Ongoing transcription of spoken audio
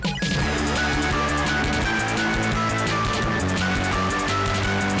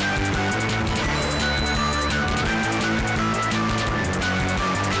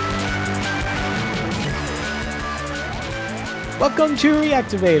Welcome to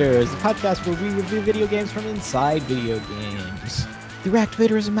Reactivators, the podcast where we review video games from inside video games. The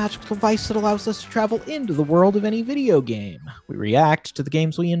Reactivator is a magical device that allows us to travel into the world of any video game. We react to the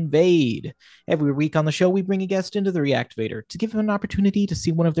games we invade. Every week on the show, we bring a guest into the Reactivator to give them an opportunity to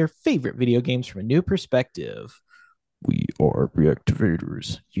see one of their favorite video games from a new perspective. We are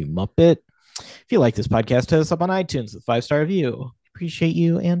Reactivators, you muppet. If you like this podcast, hit us up on iTunes with a 5-star review. Appreciate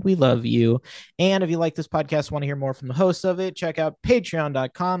you and we love you. And if you like this podcast, want to hear more from the hosts of it, check out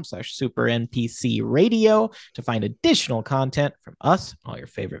patreon.com/supernpcradio to find additional content from us, all your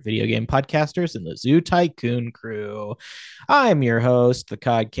favorite video game podcasters in the Zoo Tycoon crew. I'm your host, the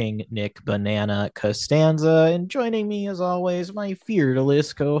COD King Nick Banana Costanza, and joining me as always, my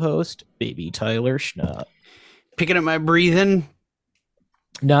fearless co-host, Baby Tyler Schnupp. Picking up my breathing?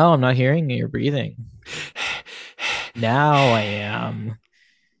 No, I'm not hearing your breathing. Now I am.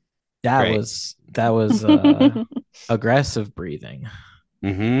 That Great. was aggressive breathing.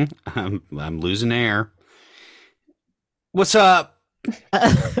 I'm losing air. What's up?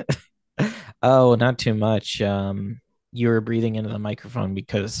 Oh, not too much. You were breathing into the microphone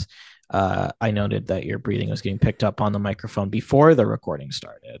because I noted that your breathing was getting picked up on the microphone before the recording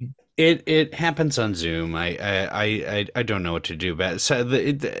started. It happens on Zoom. I don't know what to do about it. So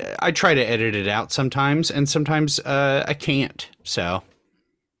I try to edit it out sometimes, and sometimes I can't. So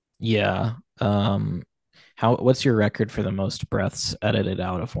yeah. What's your record for the most breaths edited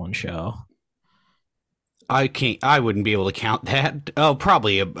out of one show? I can't. I wouldn't be able to count that. Oh,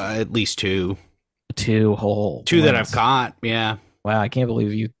 probably at least two. Two whole. Two that I've caught. Yeah. Wow, I can't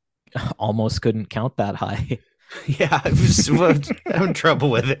believe you almost couldn't count that high. Yeah, I was having trouble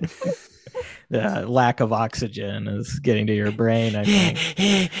with it. The lack of oxygen is getting to your brain, I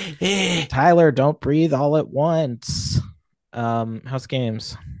think. Tyler, don't breathe all at once. How's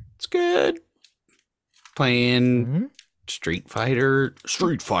games? It's good. Playing Street Fighter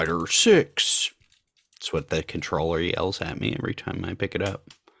 6. That's what the controller yells at me every time I pick it up.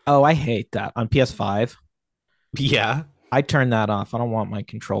 Oh, I hate that. On PS5? Yeah. I turn that off. I don't want my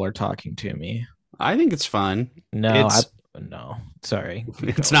controller talking to me. I think it's fun. No, no. Sorry.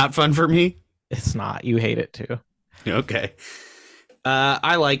 It's not fun for me. It's not. You hate it too. Okay.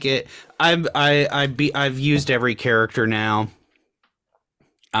 I like it. I've used every character now.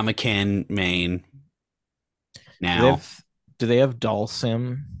 I'm a Ken main now. Do they have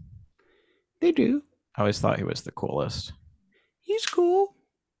Dhalsim? They do. I always thought he was the coolest. He's cool.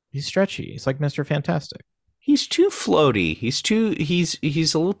 He's stretchy. He's like Mr. Fantastic. He's too floaty. He's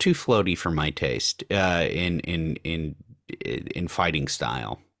a little too floaty for my taste. In fighting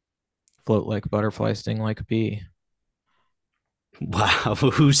style. Float like butterfly, sting like a bee. Wow,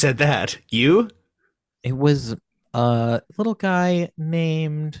 who said that? You? It was a little guy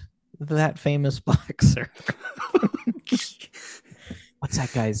named that famous boxer. What's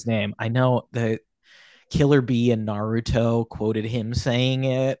that guy's name? I know the Killer Bee in Naruto quoted him saying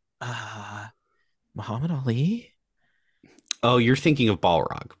it. Muhammad Ali? Oh, you're thinking of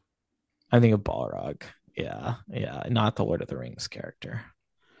Balrog. I think of Balrog. Yeah, not the Lord of the Rings character.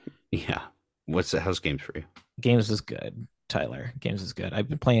 Yeah. How's games for you? Games is good, Tyler. Games is good. I've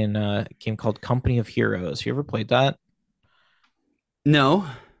been playing a game called Company of Heroes. You ever played that? No.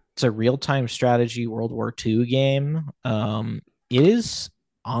 It's a real-time strategy World War II game. It is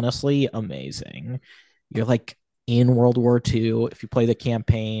honestly amazing. You're like in World War II. If you play the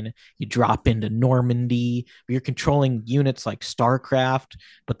campaign, you drop into Normandy. You're controlling units like StarCraft,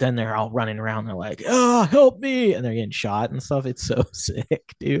 but then they're all running around. They're like, "Oh, help me!" and they're getting shot and stuff. It's so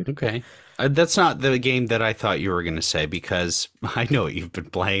sick, dude. Okay, that's not the game that I thought you were going to say, because I know what you've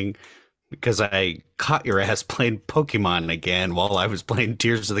been playing. Because I caught your ass playing Pokemon again while I was playing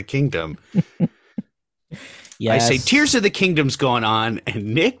Tears of the Kingdom. Yes. I say Tears of the Kingdom's going on,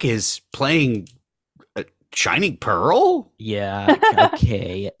 and Nick is playing Shining Pearl? Yeah,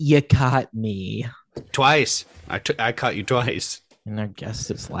 okay. You caught me. Twice. I caught you twice. And our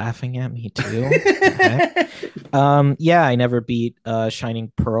guest is laughing at me too. Yeah, I never beat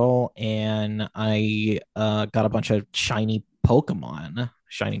Shining Pearl, and I got a bunch of shiny Pokemon.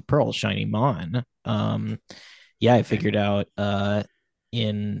 Shining Pearl, Shiny Mon. Yeah, I figured out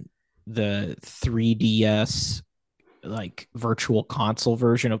in the 3DS like virtual console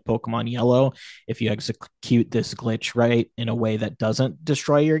version of Pokemon Yellow, if you execute this glitch right in a way that doesn't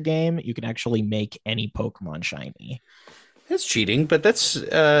destroy your game, you can actually make any Pokemon shiny. That's cheating, but that's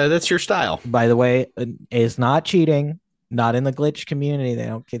your style. By the way, it's not cheating. Not in the glitch community. They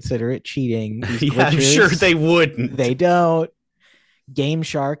don't consider it cheating. Yeah, I'm sure they wouldn't. They don't. Game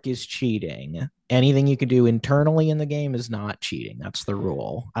Shark is cheating. Anything you can do internally in the game is not cheating. That's the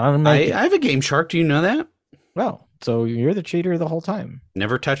rule. I have a Game Shark. Do you know that? Well, so you're the cheater the whole time.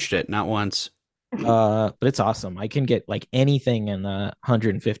 Never touched it, not once. But it's awesome. I can get like anything in the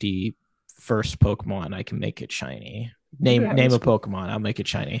 150 first Pokemon. I can make it shiny. Name a Pokemon. I'll make it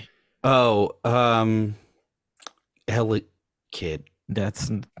shiny. Oh, Heli Kid. That's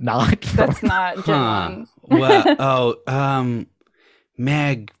not from. That's not Gen Huh. 1. Well,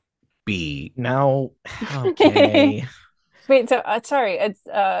 Magby. Now, okay. Wait, so sorry, it's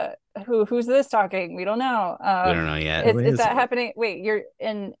who's this talking? We don't know. We don't know yet. Is What is is that it? happening? Wait, you're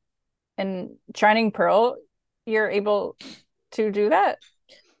in Shining Pearl, you're able to do that?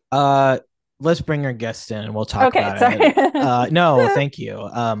 Uh, let's bring our guest in and we'll talk Okay, about sorry. it. No, thank you.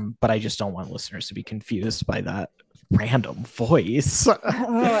 But I just don't want listeners to be confused by that random voice.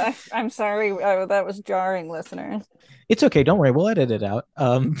 Oh, I'm sorry. That was jarring, listeners. It's okay. Don't worry. We'll edit it out.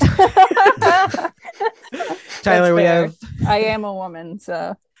 That's Tyler, we fair. have. I am a woman,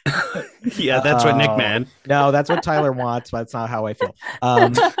 so Yeah, that's what Nick Oh, meant. No, that's what Tyler wants, but that's not how I feel.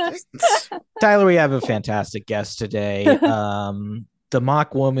 Tyler, we have a fantastic guest today. The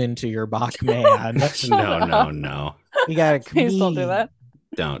mock woman to your mock man. No. We got a please don't do that.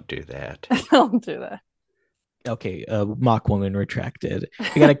 Don't do that. Don't do that. Okay, mock woman retracted.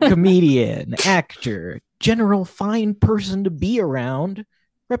 We got a comedian, actor, general fine person to be around.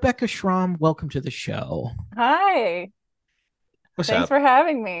 Rebecca Shrom, welcome to the show. Hi. What's Thanks up? for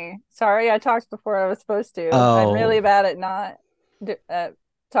having me. Sorry, I talked before I was supposed to. Oh. I'm really bad at not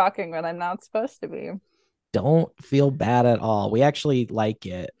talking when I'm not supposed to be. Don't feel bad at all. We actually like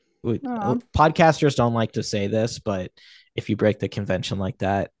it. Aw. Podcasters don't like to say this, but if you break the convention like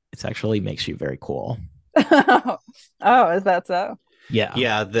that, it actually makes you very cool. Oh, is that so? Yeah.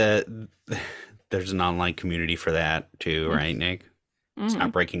 Yeah, there's an online community for that too, right, Nick? It's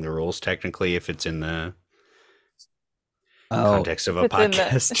not breaking the rules technically if it's in the Oh, context of a It's in the-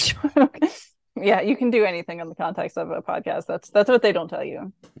 podcast. Yeah, you can do anything in the context of a podcast. That's what they don't tell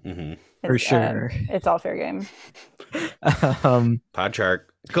you. Mm-hmm. for It's, sure. it's all fair game. Podshark.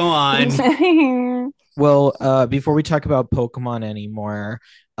 Go on. Well, before we talk about Pokemon anymore,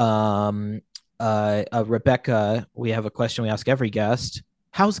 Rebecca, we have a question we ask every guest.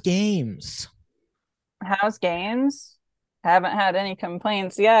 How's games? How's games? Haven't had any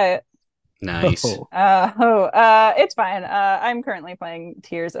complaints yet. Nice. It's fine. I'm currently playing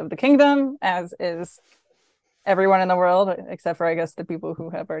Tears of the Kingdom, as is everyone in the world, except for I guess the people who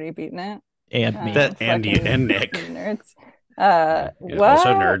have already beaten it. And me. And you Fucking and Nick. nerds. Yeah, also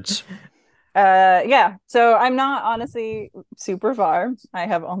nerds. Yeah. So I'm not honestly super far. I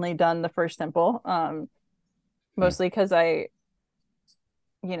have only done the first temple. Mostly because I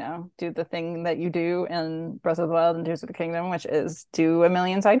do the thing that you do in Breath of the Wild and Tears of the Kingdom, which is do a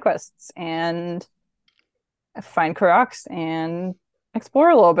million side quests and find Koroks and explore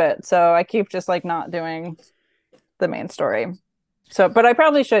a little bit. So I keep just like not doing the main story. So, but I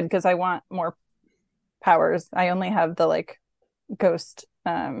probably should because I want more powers. I only have the like ghost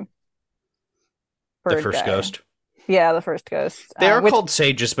The bird first guy. ghost. Yeah, the first ghost. They are which called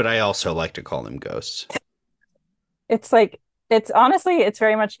sages, but I also like to call them ghosts. it's like it's honestly it's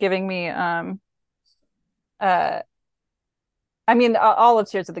very much giving me I mean all of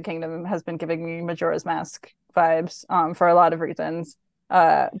Tears of the Kingdom has been giving me Majora's Mask vibes for a lot of reasons.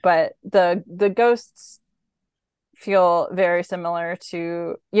 But the ghosts feel very similar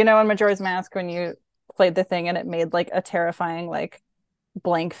to in Majora's Mask when you played the thing and it made like a terrifying like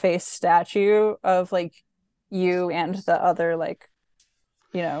blank face statue of like you and the other like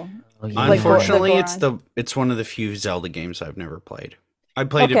Unfortunately, Goron. it's one of the few Zelda games I've never played. I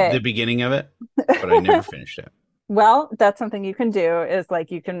played Okay. the beginning of it, but I never finished it. Well, that's something you can do is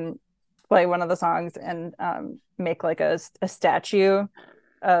like you can play one of the songs and make like a statue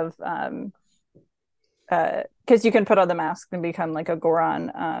of because you can put on the mask and become like a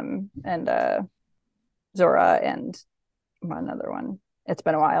Goron and Zora and one other one. It's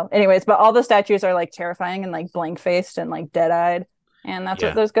been a while. Anyways, but all the statues are like terrifying and like blank faced and like dead eyed. And that's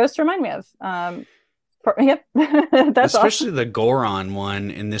what those ghosts remind me of. Yep. That's especially awesome. the Goron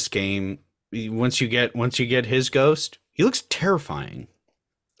one in this game. Once you get his ghost, he looks terrifying.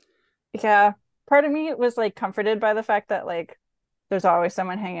 Yeah. Part of me was like comforted by the fact that like there's always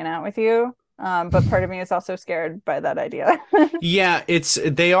someone hanging out with you. But part of me is also scared by that idea. Yeah,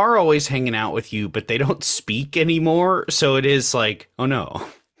 they are always hanging out with you, but they don't speak anymore. So it is like, oh no.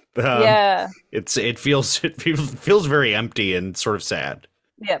 Yeah. It feels very empty and sort of sad.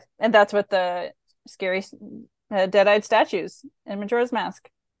 Yeah. And that's what the scary dead-eyed statues in Majora's Mask.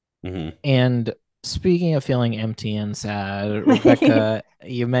 Mm-hmm. And speaking of feeling empty and sad, Rebecca,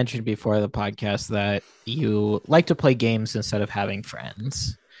 you mentioned before the podcast that you like to play games instead of having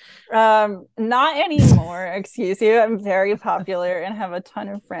friends. Not anymore. Excuse you. I'm very popular and have a ton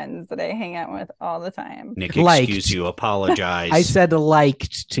of friends that I hang out with all the time. Nick, excuse Liked. you, I apologize. said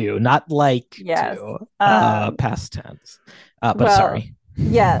liked to, not like Yes. to. Past tense. But Well, sorry.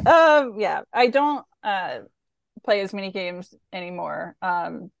 yeah. I don't play as many games anymore.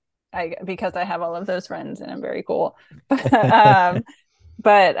 I because I have all of those friends and I'm very cool.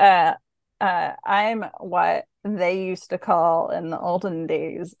 But I'm what they used to call in the olden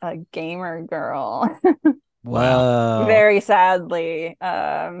days a gamer girl. Wow. Whoa. Very sadly.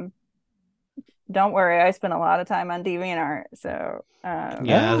 Don't worry, I spent a lot of time on DeviantArt, so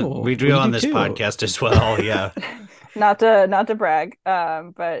Yeah, Oh, we do we on do this too. podcast as well. Yeah. not to brag,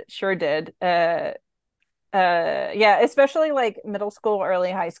 but sure did. Yeah, especially like middle school,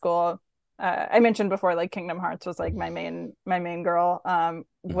 early high school. I mentioned before, like Kingdom Hearts was like my main girl.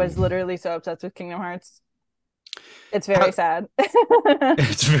 Was Mhm. literally so obsessed with Kingdom Hearts. It's How, very sad.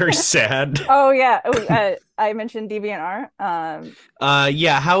 it's very sad. Oh yeah. Oh, I mentioned DeviantArt.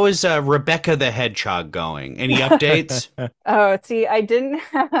 Yeah, how is Rebecca the Hedgehog going? Any updates? Oh, see, I didn't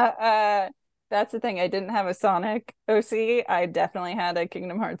that's the thing. I didn't have a Sonic OC. I definitely had a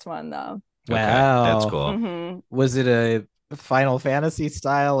Kingdom Hearts one though. Okay, that's Wow. cool. Was it a Final Fantasy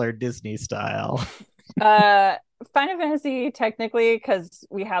style or Disney style? Uh Final Fantasy technically because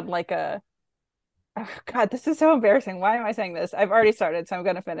we had like a oh, God, this is so embarrassing. Why am I saying this? I've already started, so I'm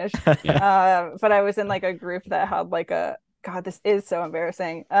gonna finish. Yeah. But I was in like a group that had like a God, this is so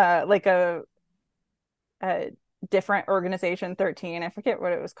embarrassing. Like a different organization 13. I forget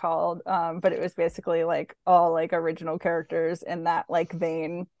what it was called. But it was basically like all like original characters in that like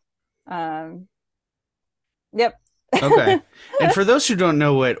vein. Um, yep. Okay. And for those who don't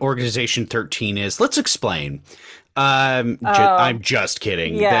know what Organization 13 is, let's explain. Oh, I'm just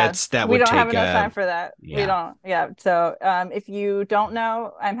kidding. yeah. That We would don't have take enough time for that. We yeah. don't. Yeah. So, if you don't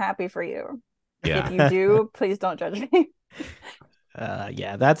know, I'm happy for you. If Yeah. you do, please don't judge me.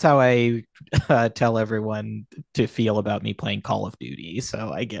 Yeah, that's how I tell everyone to feel about me playing Call of Duty. So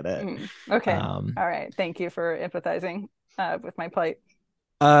I get it. Okay. Um, All right. Thank you for empathizing with my plight.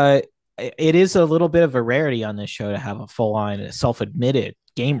 uh, it is a little bit of a rarity on this show to have a full-on self-admitted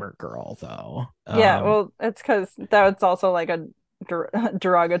gamer girl, though. Yeah, well, it's because that's also like a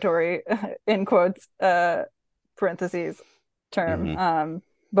derogatory in quotes parentheses term. Hmm.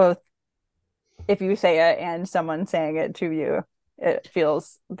 Both if you say it and someone saying it to you, it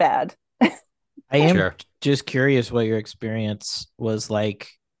feels bad. I am Sure. just curious what your experience was like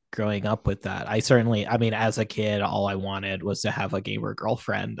growing up with that. I mean, as a kid, all I wanted was to have a gamer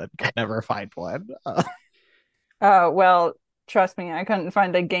girlfriend and could never find one. Well, trust me, I couldn't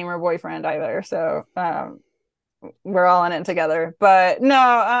find a gamer boyfriend either, so we're all in it together. But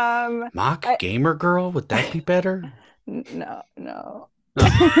no, Mock I gamer girl, would that be better? no, no.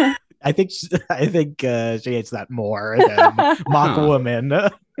 Oh. I think she hates that more than mock Huh. woman.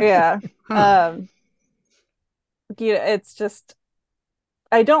 Yeah. Huh. Um, it's just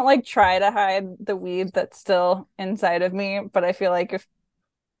I don't like try to hide the weed that's still inside of me, but I feel like if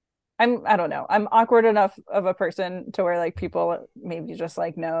I don't know, I'm awkward enough of a person to where like people maybe just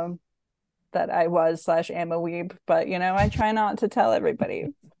like know that I was slash am a weeb, but I try not to tell everybody.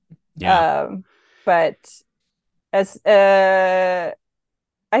 Yeah. Um, but as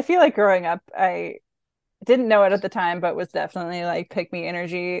I feel like growing up, I didn't know it at the time, but was definitely like pick me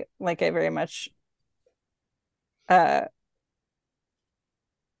energy. Like I very much uh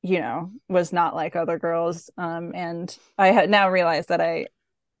was not like other girls. And I had now realized that I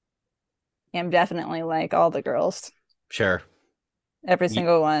am definitely like all the girls. Sure. Every You,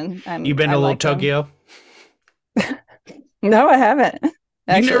 single one. you been I to Little like them. Tokyo? No, I haven't. You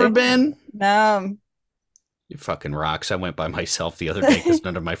never Actually. been? No. You fucking rocks. I went by myself the other day because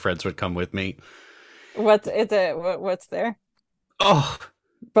none of my friends would come with me. What's there? Oh,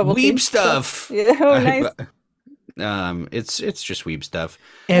 Bubble weeb tea stuff. stuff. Yeah, oh nice. It's just weeb stuff.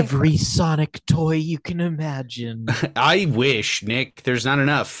 Every Sonic toy you can imagine. I wish, Nick, there's not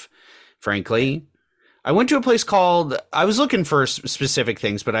enough, frankly. I went to a place called, I was looking for specific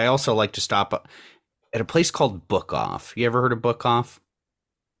things, but I also like to stop at a place called Book Off. You ever heard of Book Off?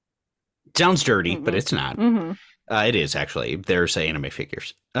 It sounds dirty, but Mm-mm. it's not. Mm-hmm. It is actually. There's anime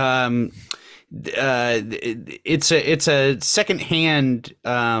figures. It's a secondhand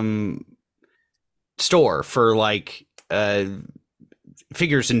store for like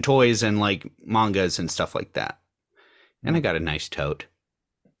figures and toys and like mangas and stuff like that. And I got a nice tote.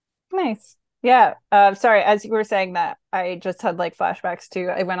 Nice. Yeah. Sorry, as you were saying that, I just had like flashbacks to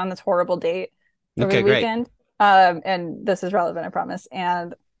I went on this horrible date over Okay, the great. weekend. And this is relevant, I promise.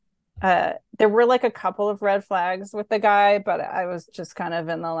 And there were like a couple of red flags with the guy, but I was just kind of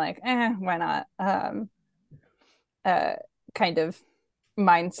in the like, why not? Uh, kind of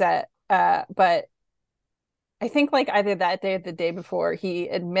mindset. But I think like either that day or the day before, he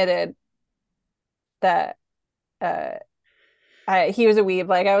admitted that uh he was a weeb.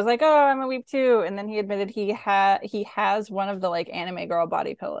 Like I was like, oh, I'm a weeb too. And then he admitted he has one of the like anime girl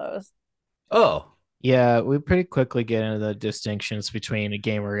body pillows. Oh. Yeah, we pretty quickly get into the distinctions between a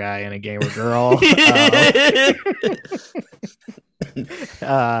gamer guy and a gamer girl.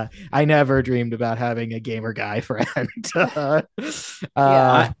 I never dreamed about having a gamer guy friend.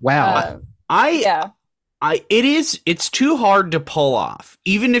 Yeah. Wow. I Yeah. it's too hard to pull off.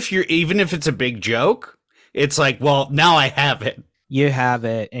 Even if it's a big joke, it's like, well, now I have it. You have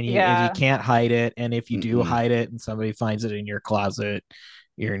it, and you Yeah. can't hide it. And if you do Mm-mm. hide it, and somebody finds it in your closet,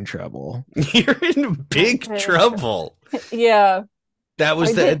 you're in trouble. You're in big trouble. Yeah. That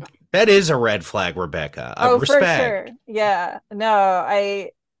is a red flag, Rebecca. Oh, Respect. for sure. Yeah. No,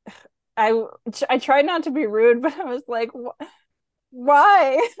 I tried not to be rude, but I was like,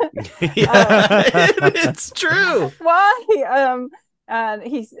 why? Yeah, it's true. Why? And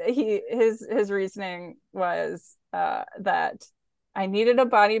his reasoning was that I needed a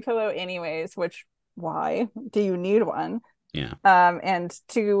body pillow anyways, which why do you need one? Yeah. And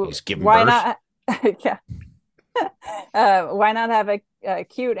two, why not? Yeah. Why not have a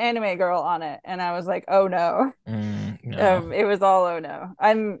cute anime girl on it? And I was like, oh no. No. It was all oh no.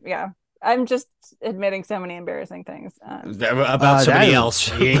 I'm just admitting so many embarrassing things about somebody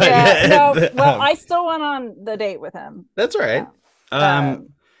else. Yeah, no, well, I still went on the date with him. That's all right.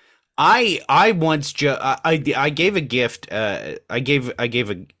 I once I gave a gift. I gave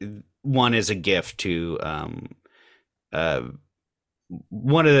one as a gift to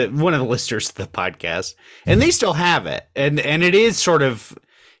one of the listeners of the podcast, and they still have it, and it is sort of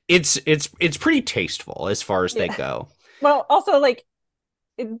it's pretty tasteful as far as they go. Well, also like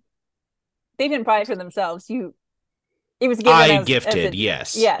they didn't buy it for themselves. It was given I gifted.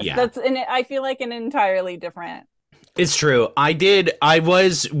 Yes. Yeah. That's I feel like an entirely different. It's true. I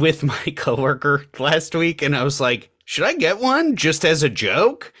was with my coworker last week, and I was like, should I get one just as a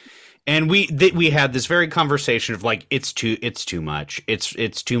joke? And we had this very conversation of like, it's too much.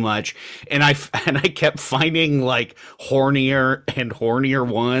 It's too much. And I kept finding like hornier and hornier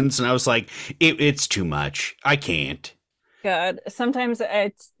ones. And I was like, it's too much. I can't. God, sometimes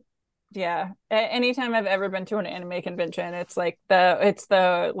it's, yeah. Anytime I've ever been to an anime convention, it's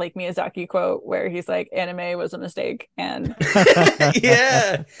the like Miyazaki quote where he's like, anime was a mistake. And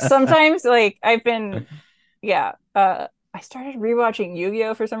yeah. Sometimes like I've been, yeah. I started rewatching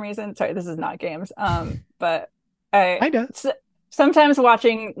Yu-Gi-Oh for some reason. Sorry, this is not games. But I know. Sometimes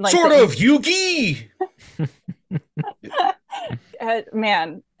watching like sort of Yu-Gi.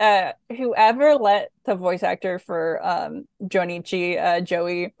 Man, whoever let the voice actor for Jonichi,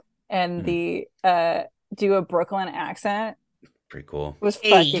 Joey, and the do a Brooklyn accent, pretty cool. Was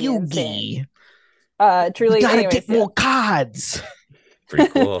fucking insane. Truly, we gotta get more cards.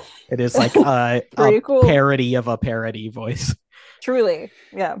 Pretty cool. It is like a cool parody of a parody voice. Truly,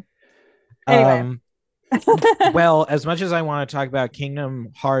 yeah. Anyway. Well, as much as I want to talk about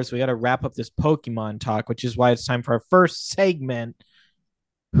Kingdom Hearts, we got to wrap up this Pokemon talk, which is why it's time for our first segment.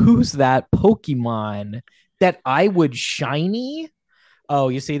 Who's that Pokemon that I would shiny? Oh,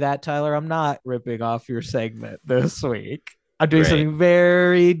 you see that, Tyler? I'm not ripping off your segment this week. I'm doing something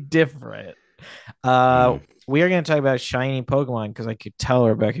very different. We are going to talk about shiny Pokemon because I could tell,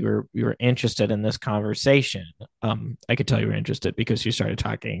 Rebecca, you were interested in this conversation. I could tell you were interested because you started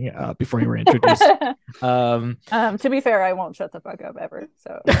talking before you were introduced. To be fair, I won't shut the fuck up ever.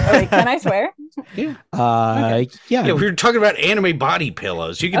 So, wait, can I swear? Yeah. Okay. Yeah. We were talking about anime body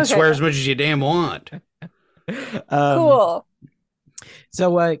pillows. You can swear as much as you damn want. Cool.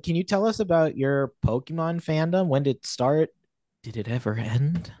 So, can you tell us about your Pokemon fandom? When did it start? Did it ever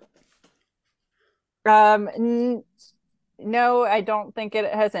end? No, I don't think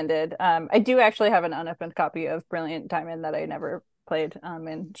it has ended. I do actually have an unopened copy of Brilliant Diamond that I never played,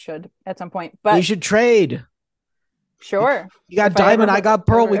 and should at some point. But we should trade. Sure. You got Diamond, I got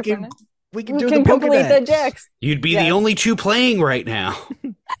Pearl. We can do the complete the Dex. You'd be the only two playing right now.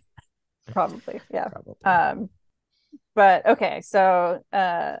 Probably, yeah. Probably. But okay, so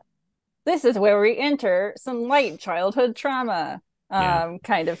this is where we enter some light childhood trauma.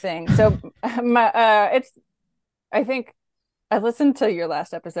 Kind of thing. So I think I listened to your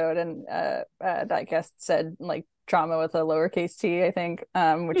last episode, and that guest said like trauma with a lowercase t, I think,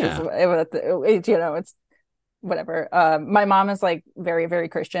 which is it's whatever. My mom is like very, very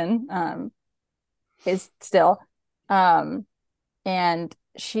Christian, is still, and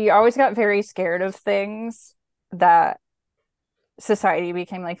she always got very scared of things that society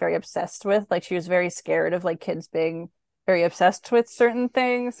became like very obsessed with. Like she was very scared of like kids being very obsessed with certain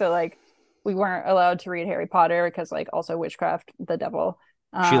things. So like we weren't allowed to read Harry Potter because like also witchcraft, the devil.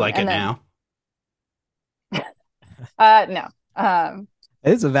 She like And it then now. no. Um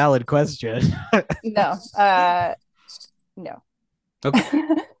It is a valid question. no. No. Okay.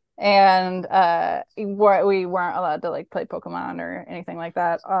 And we weren't allowed to like play Pokemon or anything like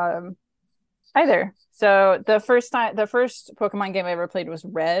that. Either. So the first Pokemon game I ever played was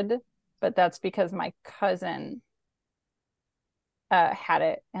Red, but that's because my cousin had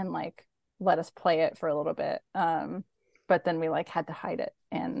it and like let us play it for a little bit. But then we like had to hide it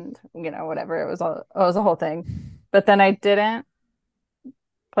and whatever. It was a whole thing. But then I didn't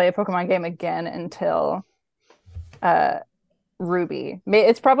play a Pokemon game again until uh Ruby.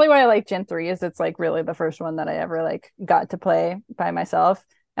 It's probably why I like Gen 3 is it's like really the first one that I ever like got to play by myself.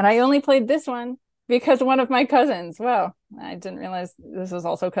 And I only played this one because one of my cousins, wow, I didn't realize this was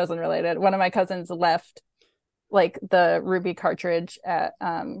also cousin related. One of my cousins left like the Ruby cartridge at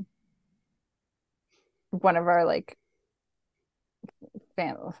one of our like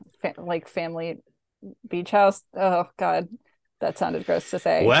like family beach house. Oh God, that sounded gross to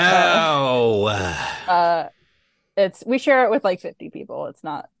say. Wow. Uh it's we share it with like 50 people. It's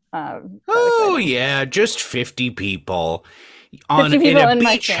not that Oh exciting. yeah, just 50 people on 50 in people a in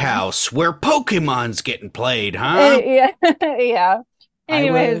my beach family. house where Pokemon's getting played, huh? And, yeah, yeah. I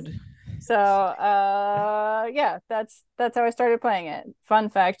Anyways, would. so yeah, that's how I started playing it. Fun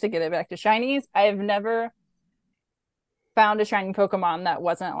fact to get it back to shinies, I've never found a shiny Pokemon that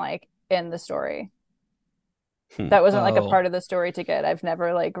wasn't like in the story. That wasn't like a Oh, part of the story to get. I've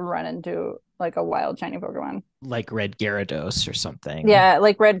never like run into like a wild shiny Pokemon. like Red Gyarados or something. Yeah,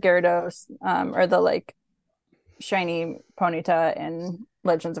 like Red Gyarados, or the like shiny Ponyta in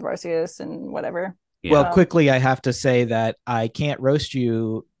Legends of Arceus and whatever. Well, Yeah. quickly, I have to say that I can't roast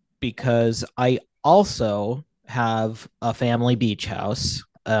you because I also have a family beach house,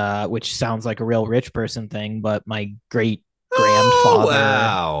 which sounds like a real rich person thing, but my great Oh grandfather,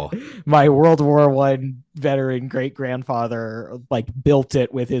 wow. my World War I veteran great grandfather, like built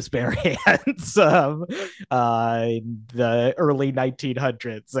it with his bare hands in the early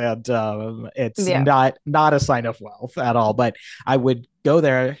 1900s, and it's Yeah. not a sign of wealth at all. But I would go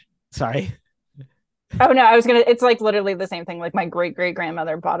there. Sorry. Oh no, I was gonna. It's like literally the same thing. Like my great great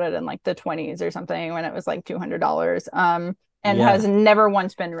grandmother bought it in like the 20s or something when it was like $200. And Yeah, has never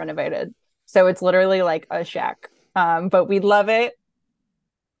once been renovated. So it's literally like a shack. But we love it.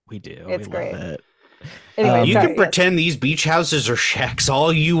 we do. We It's love great. it. Anyway, You Um, can sorry. Yes, pretend these beach houses are shacks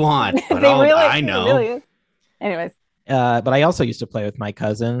all you want, but they really, I it know. really is. Anyways, but I also used to play with my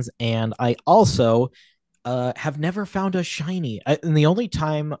cousins, and I also have never found a shiny. And the only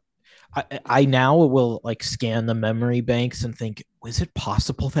time I now will like scan the memory banks and think, was it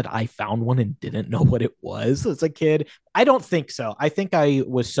possible that I found one and didn't know what it was as a kid? I don't think so. I think I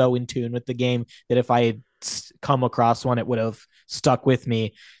was so in tune with the game that if I had come across one, it would have stuck with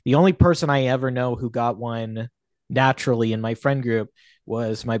me. The only person I ever know who got one naturally in my friend group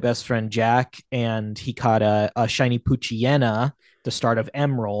was my best friend Jack, and he caught a shiny Poochyena, the start of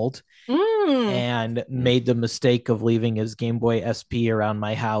Emerald, mm, and made the mistake of leaving his Game Boy SP around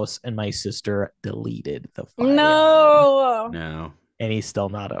my house, and my sister deleted the file, no, No. and he's still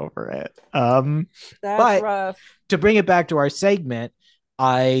not over it. that's But rough. to bring it back to our segment,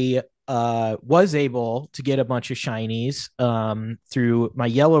 I was able to get a bunch of shinies through my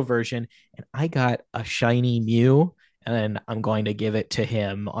yellow version, and I got a shiny Mew. And I'm going to give it to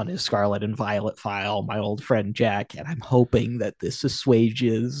him on his Scarlet and Violet file, my old friend Jack. And I'm hoping that this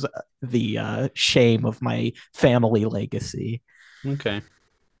assuages the shame of my family legacy. Okay.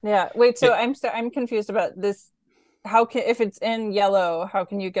 Yeah. Wait. So It, I'm confused about this. How can if it's in yellow, how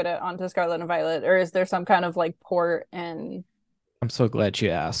can you get it onto Scarlet and Violet, or is there some kind of like port in I'm so glad you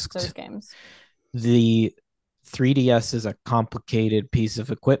those asked. games? The 3DS is a complicated piece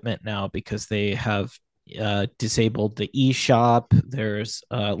of equipment now because they have disabled the eShop. There's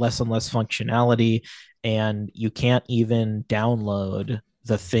less and less functionality, and you can't even download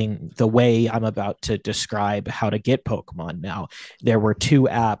the way I'm about to describe how to get Pokemon now. There were two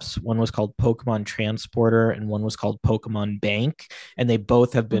apps. One was called Pokemon Transporter and one was called Pokemon Bank, and they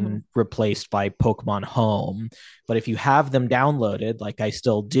both have Mm-hmm. been replaced by Pokemon Home. But if you have them downloaded, like I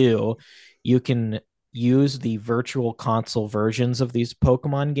still do, you can use the virtual console versions of these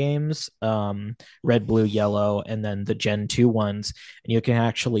Pokemon games, Red, Blue, Yellow, and then the Gen 2 ones. And you can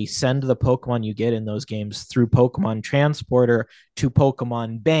actually send the Pokemon you get in those games through Pokemon Transporter to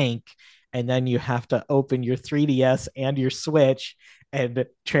Pokemon Bank. and then you have to open your 3DS and your Switch and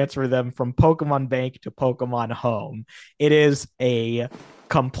transfer them from Pokemon Bank to Pokemon Home. It is a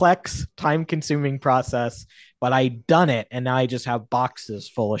complex, time consuming process, but I done it, and now I just have boxes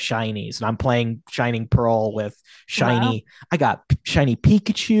full of shinies, and I'm playing Shining Pearl with Wow. shiny. I got shiny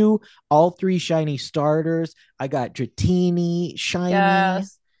Pikachu, all three shiny starters. I got Dratini shiny.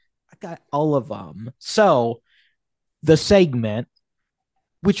 Yes. I got all of them. So the segment,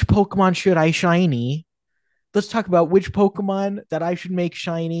 which Pokemon should I shiny? Let's talk about which Pokemon that I should make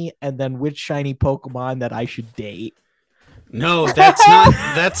shiny, and then which shiny Pokemon that I should date. No, that's not.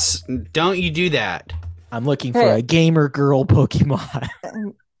 That's don't you do that. I'm looking for Hey, a gamer girl Pokemon.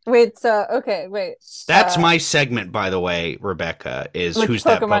 wait, so okay, wait. That's my segment, by the way, Rebecca, is Which who's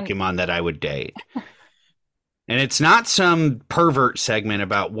that Pokemon? Pokemon that I would date. And it's not some pervert segment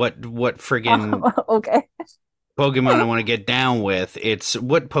about what friggin' Okay. Pokemon I want to get down with. It's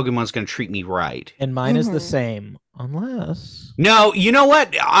what Pokemon's going to treat me right. And mine is the same, unless No, you know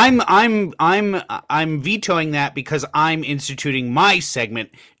what? I'm vetoing that because I'm instituting my segment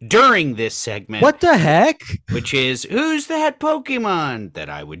during this segment. what the heck? Which is who's that Pokemon that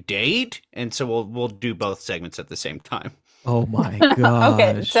I would date? And so we'll do both segments at the same time. Oh my Okay,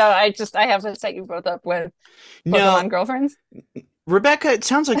 gosh. so I have to set you both up with No, Pokemon girlfriends. Rebecca, it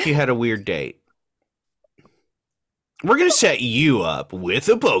sounds like you had a weird date. We're gonna set you up with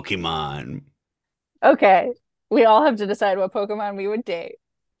a Pokemon. Okay, we all have to decide what Pokemon we would date.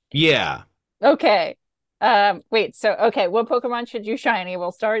 Yeah. Okay. Wait, so okay, what Pokemon should you shiny?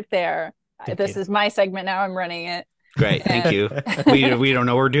 We'll start there. Thank This you. is my segment now. I'm running it. Great, thank And you. We don't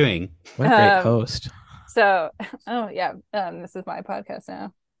know what we're doing. What a great Um, host. so, oh yeah, this is my podcast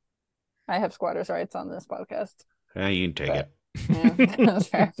now. I have squatters' rights on this podcast. You can take But- it. Yeah, that's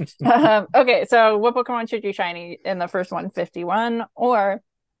fair. Okay, so what Pokemon should you shiny in the first 151 or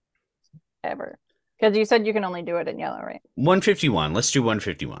ever? Because you said you can only do it in yellow, right? 151. Let's do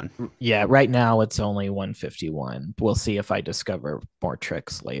 151. Yeah, right now it's only 151. We'll see if I discover more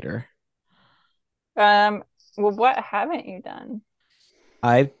tricks later. Well, what haven't you done?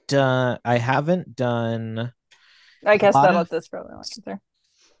 I haven't done I guess lot that'll of- that's probably what answer.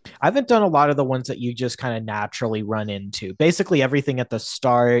 I haven't done a lot of the ones that you just kind of naturally run into. Basically everything at the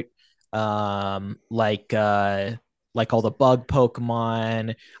start, like all the bug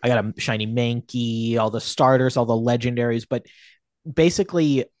Pokemon. I got a shiny Mankey, all the starters, all the legendaries, but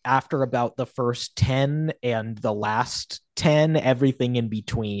basically after about the first 10 and the last 10, everything in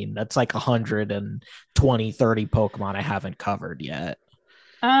between. That's like 120, 30 Pokemon I haven't covered yet.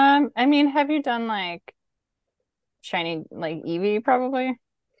 I mean, have you done like shiny like Eevee probably?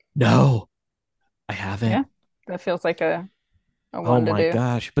 No, I haven't. Yeah. That feels like a Oh one to my do.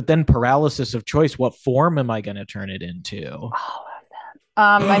 gosh. But then paralysis of choice, what form am I going to turn it into? Oh,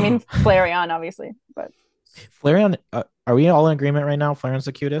 I love that. I mean Flareon, obviously, but Flareon, are we all in agreement right now? Flareon's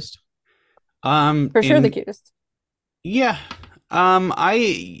the cutest? for sure the cutest. Yeah.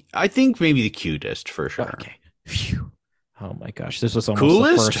 I think maybe the cutest for sure. Okay. Phew. Oh my gosh. This was almost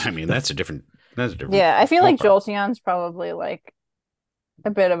Coolest? the first. I mean, that's a different. Yeah, I feel like ballpark. Jolteon's probably like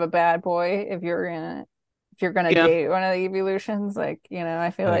a bit of a bad boy if you're gonna Yeah. date one of the evolutions. Like,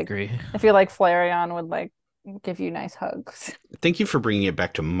 I feel I like agree. Flareon would like give you nice hugs. Thank you for bringing it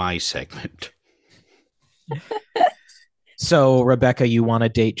back to my segment. So, Rebecca, you want to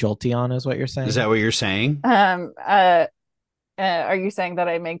date Jolteon, is what you're saying? Is that what you're saying? Are you saying that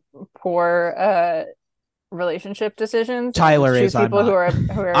I make poor relationship decisions? and Tyler choose is, I'm people not.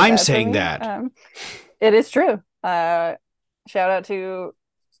 who are I'm bad for saying me? that. It is true. Shout out to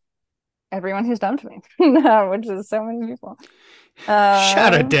everyone who's dumped me, which is so many people.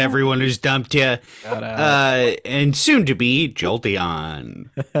 Shout out to everyone who's dumped you. Shout out. And soon to be Jolteon.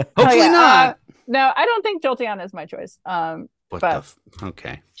 Hopefully Oh, yeah, not. No, I don't think Jolteon is my choice. What but- the?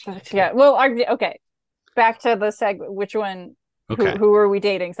 Okay. Yeah. Well, okay. Back to the segment. Which one? Okay. Who are we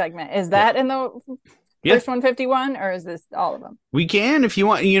dating segment? Is that in the Yeah. first 151, or is this all of them? We can if you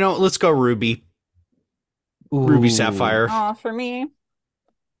want. Let's go Ruby. Ruby Ooh. Sapphire. Oh, for me.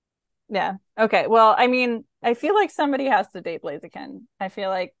 Yeah. Okay. Well, I mean, I feel like somebody has to date Blaziken. I feel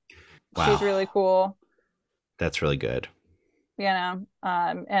like Wow. she's really cool, That's really good. and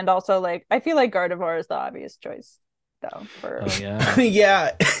also like I feel like Gardevoir is the obvious choice, though. For Oh, yeah.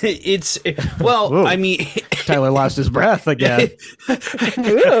 Yeah. Well, Whoa. I mean, Tyler lost his breath again.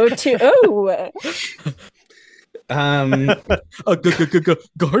 ooh,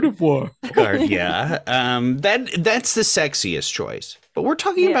 Gardevoir. Guard, yeah. That's the sexiest choice. But we're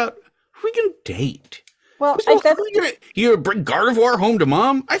talking Yeah. about who we can date. Well, You gonna bring Gardevoir home to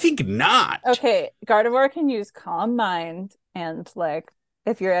mom? I think not. okay. Gardevoir can use Calm Mind, and like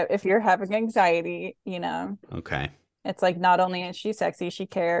if you're having anxiety, Okay. it's like not only is she sexy, she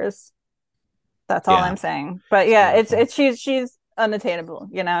cares. That's all Yeah. I'm saying. But It's yeah, beautiful. she's unattainable,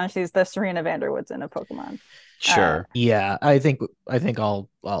 she's the Serena Vanderwoods in a Pokemon. Uh Sure. Yeah, I think all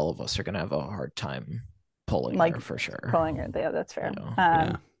of us are gonna have a hard time pulling like her for sure. pulling her. Yeah, that's fair. Yeah.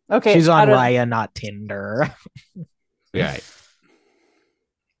 Yeah. Okay, She's on out of Raya, not Tinder. Yeah.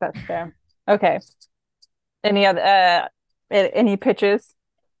 that's fair. Okay. Any other any pitches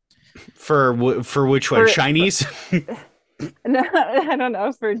For which one? for Shinies? no, I don't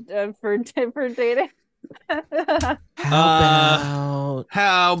know for dating. How uh about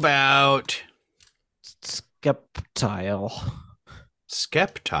how about Skeptile?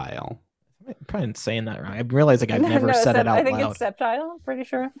 Skeptile? I'm probably saying that right. I'm realizing I've No, never no, said it I out think it's loud. Sceptile, I'm pretty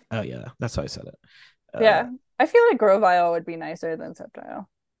sure. Oh yeah, that's why I said it. Yeah. I feel like Grovyle would be nicer than Sceptile.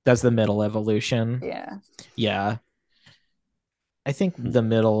 That's the middle evolution. Yeah. Yeah, I think the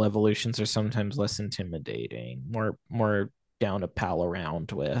middle evolutions are sometimes less intimidating, more down to pal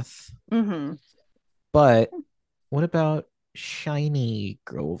around with. Mm-hmm. But what about shiny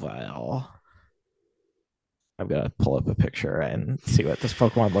Grovyle? I've got to pull up a picture and see what this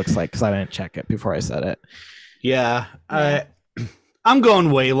Pokemon looks like because I didn't check it before I said it. Yeah. Yeah. I'm going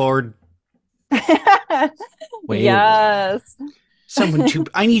Waylord. Wailord. Yes.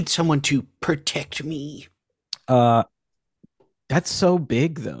 I need someone to protect me. Uh, that's so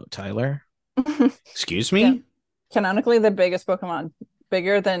big though, Tyler. Excuse Yeah. me? Canonically, the biggest Pokemon,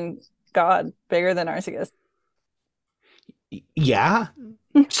 bigger than God, bigger than Arceus. Yeah.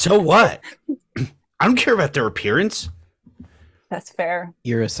 So what? I don't care about their appearance. That's fair.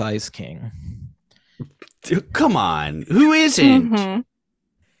 You're a size king. Come on. Who isn't? Mm-hmm.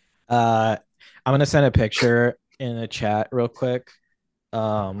 I'm gonna send a picture in the chat real quick.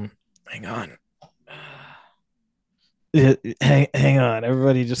 Hang on. Hang on,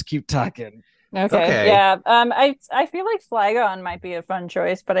 everybody, just keep talking. Okay. Okay. Yeah. I feel like Flagon might be a fun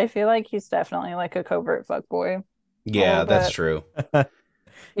choice, but I feel like he's definitely like a covert fuckboy a Yeah, little that's bit. true.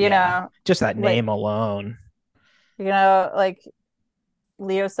 You Yeah, know, just that like name alone. like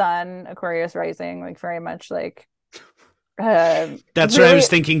Leo Sun, Aquarius Rising, like very much like That's what I really, was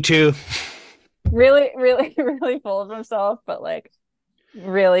thinking too. really, really, really full of himself, but like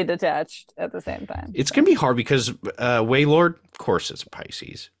really detached at the same time. It's So. going to be hard because Waylord, of course, is a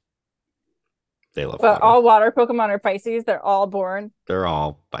Pisces. They love But water. all water Pokemon are Pisces. They're all born They're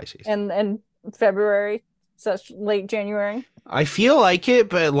all Pisces. in February, such late January. I feel like it,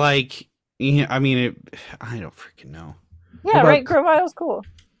 but like, yeah, I mean, I don't freaking know. Yeah, What right. about Grovile's cool.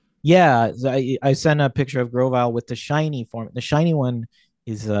 yeah? I sent a picture of Grovyle with the shiny form. The shiny one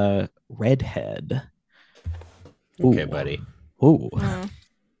is a redhead. Okay, Ooh, buddy. ooh. Mm.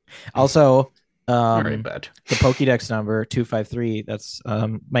 Also, All right, bud. the Pokédex number 253. That's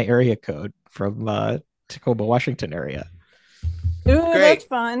my area code from Tacoma, Washington area. Ooh, that's Great.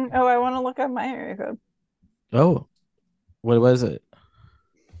 fun. Oh, I want to look up my area code. Oh, what was it?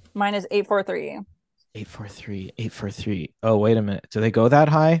 Mine is 843. 843, 843. Oh, wait a minute. Do they go that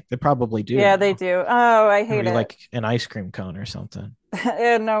high? They probably do Yeah, they now. do. Oh, I hate Maybe it. like an ice cream cone or something.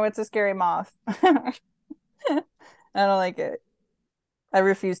 No, it's a scary moth. I don't like it. I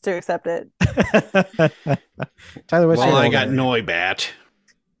refuse to accept it. Tyler, what's Well, your I got order? Noibat.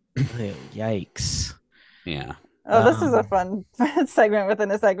 Ew, yikes. Yeah. Oh, this is a Um, fun segment within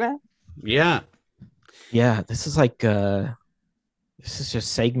a segment. Yeah. yeah, this is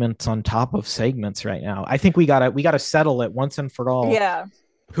just segments on top of segments right now. I think we gotta settle it once and for all. Yeah.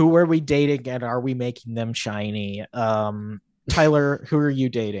 Who are we dating and are we making them shiny? Tyler, who are you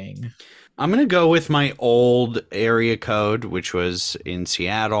dating? I'm going to go with my old area code, which was in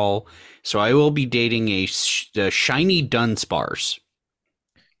Seattle. So I will be dating a shiny Dunsparce.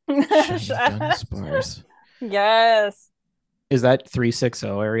 Shiny Dunsparce. Yes. Is that 360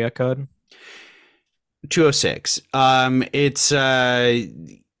 area code? 206. It's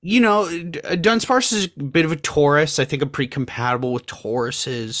Dunsparce is a bit of a Taurus. I think I'm pretty compatible with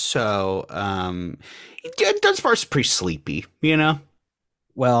Tauruses. So Dunsparce is pretty sleepy, you know?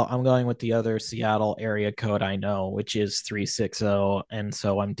 Well, I'm going with the other Seattle area code I know, which is 360, and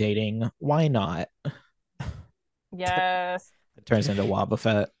so I'm dating Why Not? Yes. It turns into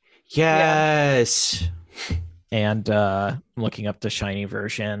Wobbuffet. Yeah. Yes. And I'm looking up the shiny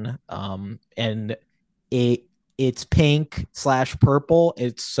version. And it's pink slash purple.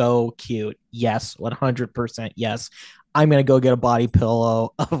 It's so cute. Yes, 100% yes. I'm gonna go get a body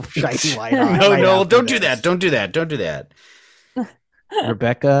pillow of shiny White Hot. No, right no, after don't do this. that. Don't do that. Don't do that.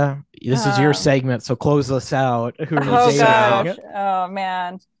 Rebecca, this is your Um, segment, so close us out. Who are you oh dating? gosh. Oh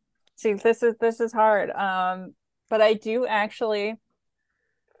man. See, this is hard. But I do actually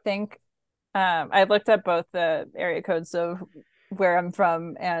think I looked up both the area codes of where I'm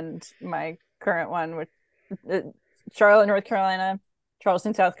from and my current one, which uh, Charlotte, North Carolina,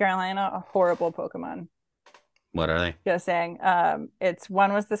 Charleston, South Carolina, a horrible Pokemon. What are they? Just saying. It's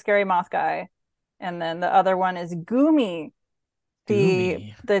one was the scary moth guy, and then the other one is Goomy.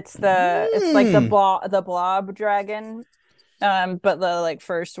 Goomy. It's like Mm. the blob dragon. But the like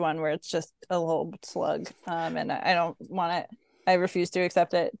first one where it's just a little slug. And I don't want it. I refuse to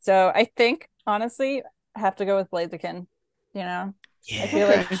accept it. So I think honestly, I have to go with Blaziken. You know, I feel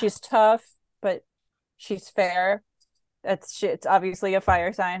Yeah. like she's tough, but she's fair. It's obviously a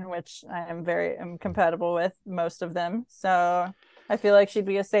fire sign, which am compatible with most of them. So I feel like she'd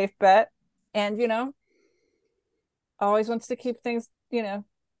be a safe bet. And always wants to keep things,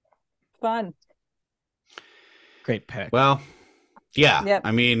 fun. Great pick. Well, yeah. Yep.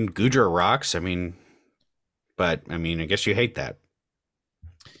 I mean, Goodra rocks. I mean, but I mean, I guess you hate that.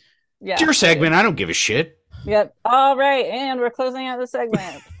 Yeah. It's your segment. I don't give a shit. Yep. All right, and we're closing out the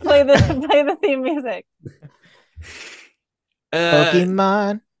segment. Play the theme music.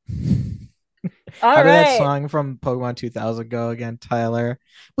 Pokemon. All How did that right. song from Pokemon 2000 go again, Tyler?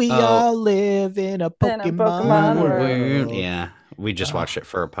 We Oh. all live in a Pokemon world. Yeah, we just watched it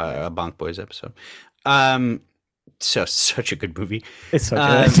for a Bonk Boys episode. So such a good movie. It's so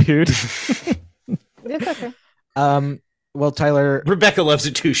good, dude. It's okay. Well, Tyler, Rebecca loves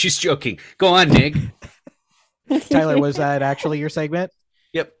it too. She's joking. Go on, Nick. Tyler, was that actually your segment?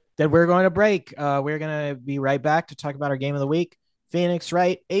 Yep. Then we're going to break. We're going to be right back to talk about our game of the week. Phoenix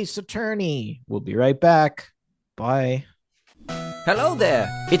Wright, Ace Attorney. We'll be right back. Bye. Hello there,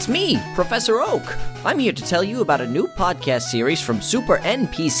 it's me, Professor Oak. I'm here to tell you about a new podcast series from Super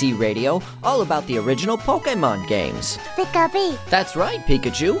NPC Radio, all about the original Pokemon games. Pikachu. That's right,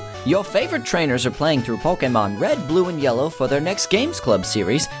 Pikachu. Your favorite trainers are playing through Pokemon Red, Blue, and Yellow for their next Games Club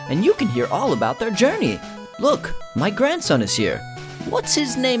series, and you can hear all about their journey. Look, my grandson is here. What's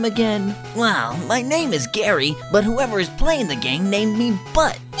his name again? Well, my name is Gary, but whoever is playing the game named me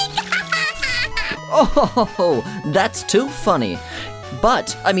Butt. Oh, that's too funny.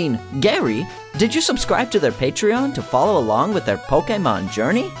 But, Gary, did you subscribe to their Patreon to follow along with their Pokemon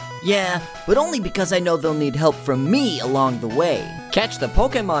journey? Yeah, but only because I know they'll need help from me along the way. Catch the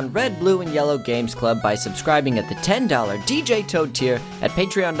Pokemon Red, Blue, and Yellow Games Club by subscribing at the $10 DJ Toad tier at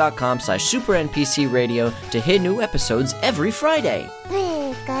patreon.com/SuperNPCRadio to hear new episodes every Friday.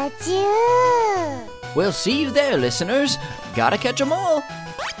 Pikachu. We'll see you there, listeners. Gotta catch 'em all.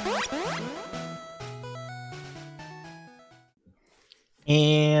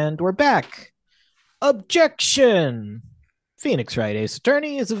 And we're back. Objection! Phoenix Wright Ace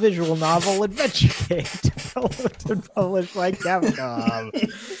Attorney is a visual novel adventure game developed and published by Capcom.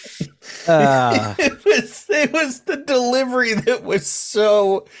 It was the delivery that was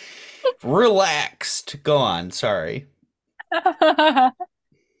so relaxed. Go on. Sorry. Let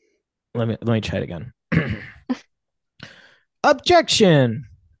me try it again. Objection!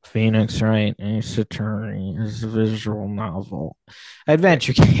 Phoenix Wright Ace Attorney is a visual novel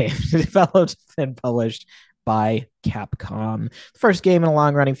adventure game developed and published by Capcom. The first game in a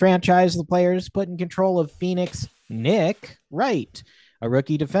long-running franchise, the player is put in control of Phoenix Nick Wright, a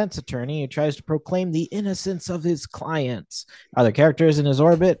rookie defense attorney who tries to proclaim the innocence of his clients. Other characters in his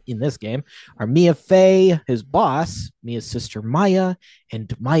orbit in this game are Mia Fey, his boss, Mia's sister Maya,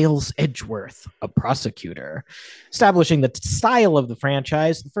 and Miles Edgeworth, a prosecutor. Establishing the style of the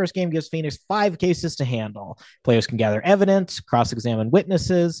franchise, the first game gives Phoenix 5 cases to handle. Players can gather evidence, cross-examine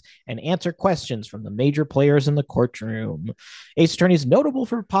witnesses, and answer questions from the major players in the courtroom. Ace Attorney is notable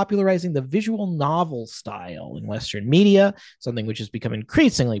for popularizing the visual novel style in Western media, something which has become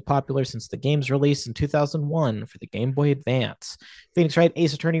increasingly popular since the game's release in 2001 for the Game Boy Advance. Phoenix Wright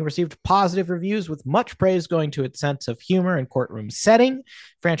Ace Attorney received positive reviews, with much praise going to its sense of humor and courtroom setting.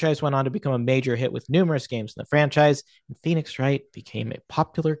 The franchise went on to become a major hit with numerous games in the franchise, and Phoenix Wright became a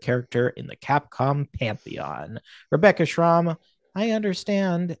popular character in the Capcom pantheon. Rebecca Shrom, I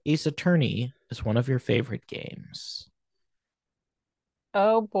understand Ace Attorney is one of your favorite games.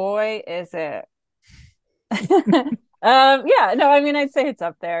 Oh boy, is it. Yeah, no, I'd say it's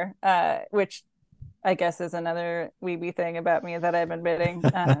up there. Which I guess is another weeby thing about me that I'm admitting.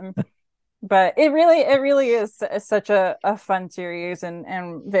 But it really is such a fun series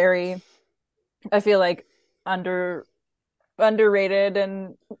and very, I feel like underrated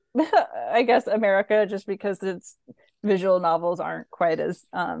in I guess America, just because its visual novels aren't quite as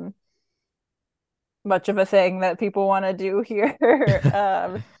much of a thing that people want to do here.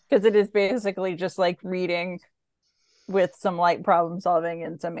 Because it is basically just like reading with some light problem solving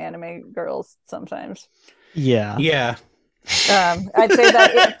and some anime girls sometimes. Yeah. Yeah. I'd say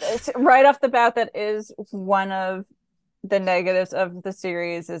that it's right off the bat, that is one of the negatives of the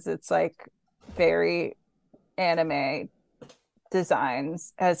series, is it's like very anime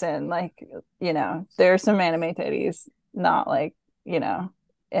designs, as in like, there's some anime titties, not like, in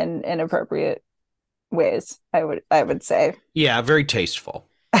inappropriate ways, I would say. Yeah, very tasteful.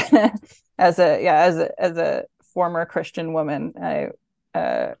 As a former Christian woman, I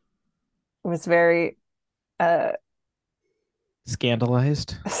was very uh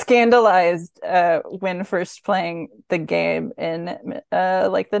Scandalized. scandalized when first playing the game in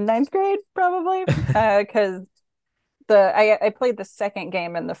like the ninth grade, probably, because I played the second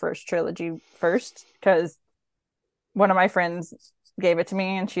game in the first trilogy first, because one of my friends gave it to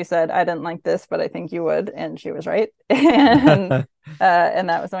me and she said, I didn't like this, but I think you would, and she was right. And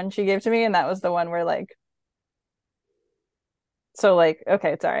that was the one she gave to me, and that was the one where like, so like,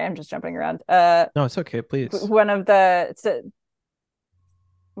 okay, sorry, I'm just jumping around. No, it's okay, please. One of the,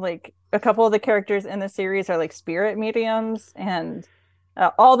 like, a couple of the characters in the series are like spirit mediums, and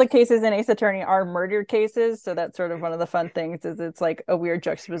all the cases in Ace Attorney are murder cases, so that's sort of one of the fun things, is it's like a weird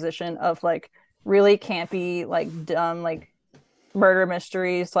juxtaposition of like really campy, like dumb, like murder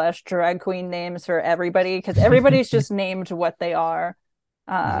mystery slash drag queen names for everybody, because everybody's just named what they are.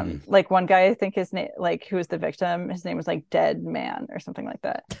 Like one guy, I think his name, like, who was the victim, his name was like Dead Man or something like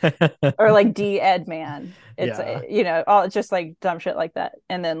that, or like D Ed Man. It's all just like dumb shit like that,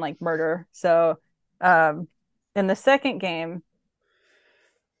 and then like murder. So in the second game,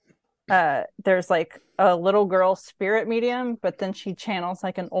 there's like a little girl spirit medium, but then she channels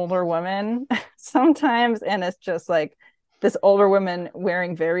like an older woman sometimes, and it's just like this older woman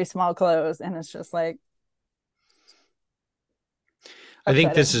wearing very small clothes, and it's just like, I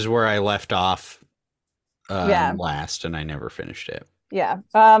think this is where I left off Yeah. last, and I never finished it. Yeah.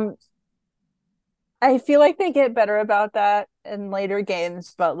 I feel like they get better about that in later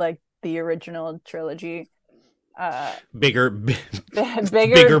games, but like the original trilogy, Bigger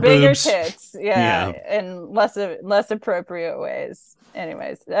bigger boobs. tits, in less appropriate ways.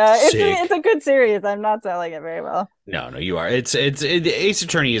 Anyways, it's a good series. I'm not selling it very well. No, you are. Ace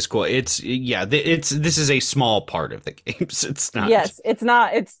Attorney is cool. This is a small part of the games. It's not. Yes, it's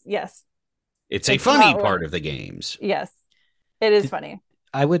not. Yes. It's a funny part of the games. Yes, it is funny.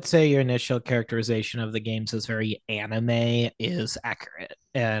 I would say your initial characterization of the games as very anime is accurate.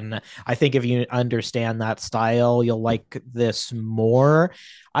 And I think if you understand that style, you'll like this more.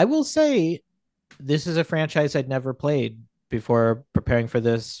 I will say this is a franchise I'd never played before preparing for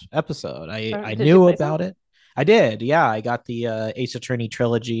this episode. I knew about it. I did. Yeah, I got the Ace Attorney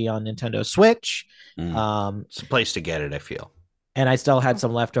trilogy on Nintendo Switch. It's a place to get it, I feel. And I still had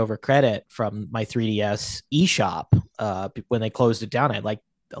some leftover credit from my 3DS eShop when they closed it down. I had like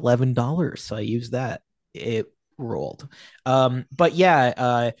 $11, so I used that. It rolled. But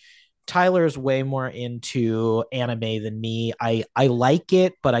yeah, Tyler's way more into anime than me. I like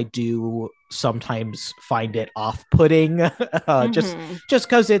it, but I do sometimes find it off-putting, just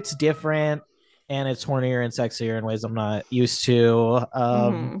because it's different and it's hornier and sexier in ways I'm not used to.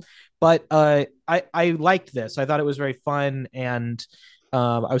 But I liked this. I thought it was very fun, and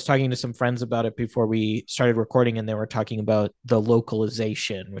I was talking to some friends about it before we started recording, and they were talking about the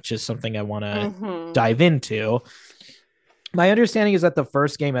localization, which is something I want to dive into. My understanding is that the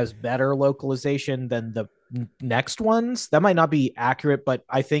first game has better localization than the next ones. That might not be accurate, but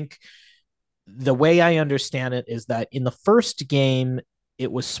I think the way I understand it is that in the first game,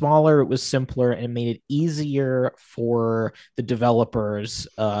 it was smaller, it was simpler, and it made it easier for the developers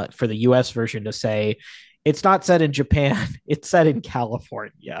for the US version to say, it's not set in Japan, it's set in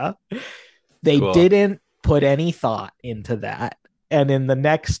California. They didn't put any thought into that. And in the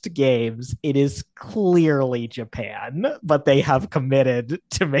next games, it is clearly Japan, but they have committed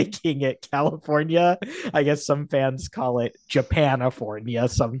to making it California. I guess some fans call it Japanifornia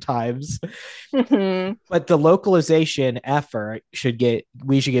sometimes. But the localization effort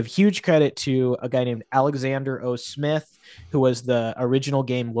we should give huge credit to a guy named Alexander O. Smith, who was the original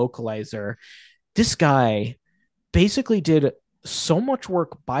game localizer. This guy basically did so much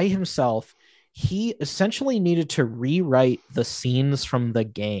work by himself. He essentially needed to rewrite the scenes from the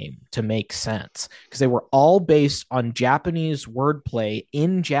game to make sense, because they were all based on Japanese wordplay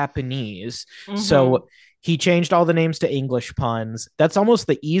in Japanese. So he changed all the names to English puns. That's almost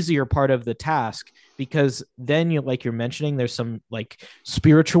the easier part of the task, because then you're mentioning, there's some like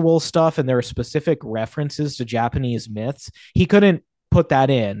spiritual stuff and there are specific references to Japanese myths. He couldn't put that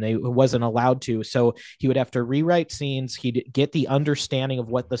in. They wasn't allowed to. So he would have to rewrite scenes. He'd get the understanding of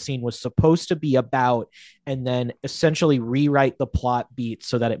what the scene was supposed to be about, and then essentially rewrite the plot beats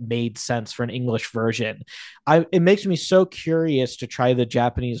so that it made sense for an English version. It makes me so curious to try the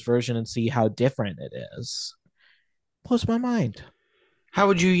Japanese version and see how different it is. Blows my mind. How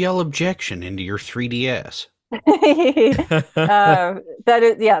would you yell objection into your 3DS?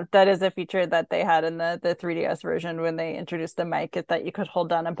 That is a feature that they had in the 3DS version when they introduced the mic, is that you could hold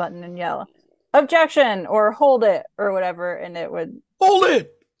down a button and yell objection or hold it or whatever, and it would hold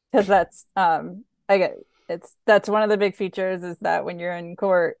it, because that's that's one of the big features, is that when you're in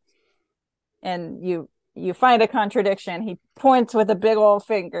court and you find a contradiction, he points with a big old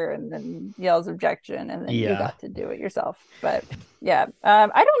finger and then yells objection, and then you got to do it yourself. But yeah,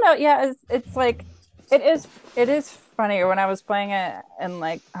 I don't know. Yeah, it's like it is funny. When I was playing it in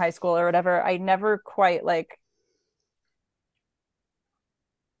like high school or whatever, I never quite like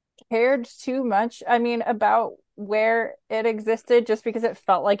cared too much, I mean, about where it existed, just because it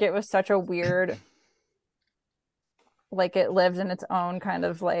felt like it was such a weird, like it lived in its own kind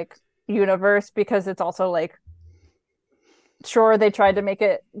of like universe, because it's also like, sure, they tried to make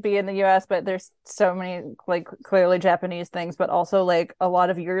it be in the US, but there's so many like clearly Japanese things, but also like a lot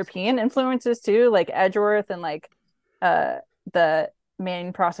of European influences too, like Edgeworth, and like the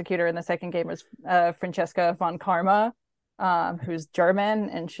main prosecutor in the second game was Francesca von Karma, who's German,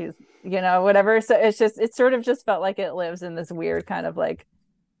 and she's, whatever. So it sort of just felt like it lives in this weird kind of like,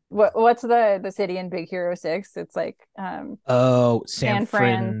 what's the city in Big Hero 6? It's like San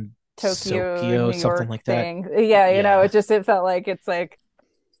Fran, Tokyo, New something York like thing. that. Yeah, it felt like, it's like,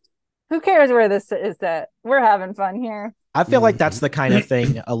 who cares where this is at? We're having fun here. I feel like that's the kind of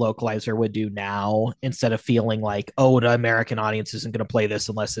thing a localizer would do now, instead of feeling like, oh, the American audience isn't going to play this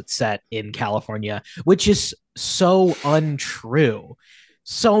unless it's set in California, which is so untrue.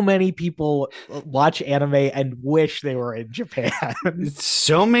 So many people watch anime and wish they were in Japan.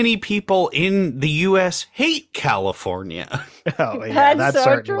 So many people in the US hate California. Oh, yeah, that's so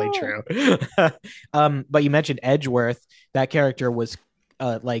certainly true. But you mentioned Edgeworth. That character was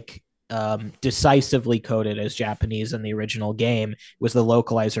decisively coded as Japanese in the original game. It was the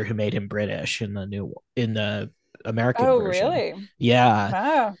localizer who made him British in the American version. Oh, really? Yeah.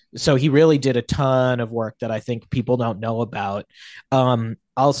 Wow. So he really did a ton of work that I think people don't know about.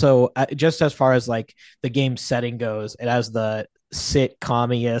 Also, just as far as like the game setting goes, it has the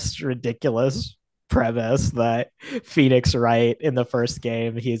sitcom-iest, ridiculous premise that Phoenix Wright in the first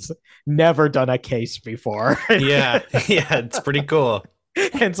game, he's never done a case before. Yeah, it's pretty cool.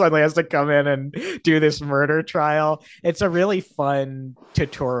 And suddenly has to come in and do this murder trial. It's a really fun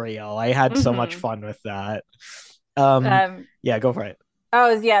tutorial. I had so much fun with that. Yeah, go for it.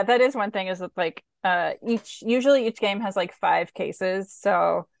 Oh, yeah, that is one thing, is that like usually each game has like 5 cases,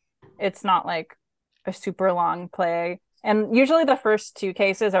 so it's not like a super long play. And usually the first 2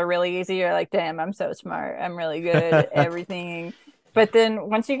 cases are really easy. You're like, damn, I'm so smart. I'm really good at everything. But then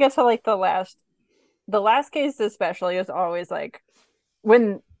once you get to like the last case especially is always like,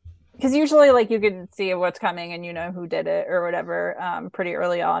 because usually like you can see what's coming and you know who did it or whatever pretty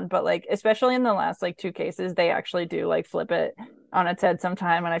early on, but like especially in the last like 2 cases, they actually do like flip it on its head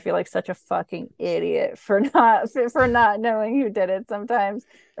sometime, and I feel like such a fucking idiot for not knowing who did it sometimes.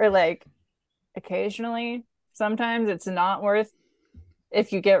 Or like occasionally, sometimes it's not worth,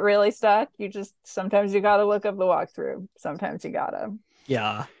 if you get really stuck, sometimes you gotta look up the walkthrough. Sometimes you gotta.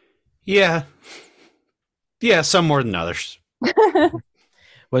 Yeah, some more than others.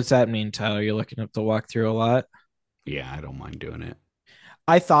 What's that mean, Tyler? You're looking up the walkthrough a lot? Yeah, I don't mind doing it.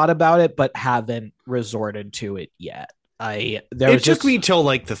 I thought about it, but haven't resorted to it yet. It took me till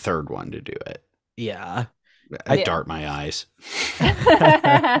like the 3rd one to do it. Yeah. I dart my eyes.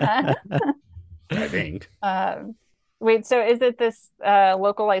 I think. Wait, so is it this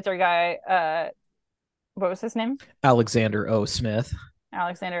localizer guy? What was his name? Alexander O. Smith.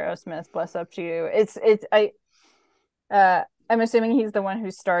 Alexander O. Smith, bless up to you. I'm assuming he's the one who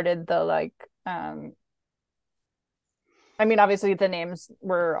started the like I mean, obviously the names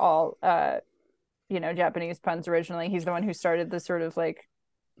were all Japanese puns originally. He's the one who started the sort of like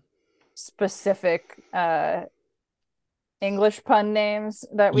specific English pun names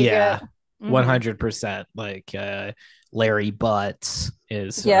that we get. 100%. Like Larry Butts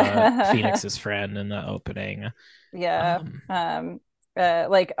is Phoenix's friend in the opening.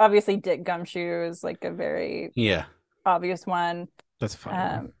 Like obviously Dick Gumshoe is like a very obvious one. That's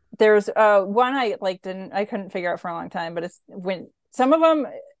fun. There's one I couldn't figure out for a long time, but it's when some of them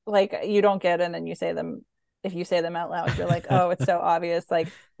like you don't get, and then you say them. If you say them out loud, you're like, oh, it's so obvious. Like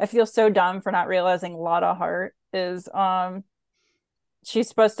I feel so dumb for not realizing Lotta Hart is she's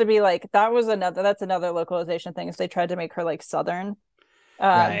supposed to be like that was another that's another localization thing is they tried to make her like southern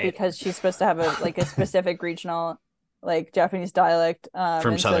Right. because she's supposed to have a specific regional like Japanese dialect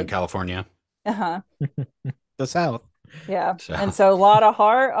From and Southern so California. uh-huh The South. yeah and So so a lot of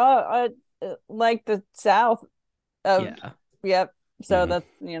heart like the south of Yeah. yep so mhm. that's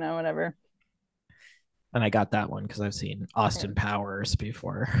whatever. And I got that one because I've seen Austin Powers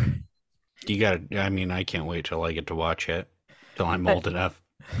before. You got to, I mean, I can't wait till I get to watch it, till I'm I, old enough.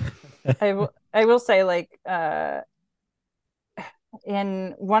 I will say like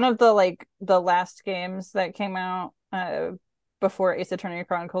in one of the like the last games that came out before Ace Attorney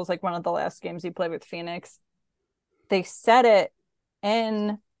Chronicles, like one of the last games you play with Phoenix, they set it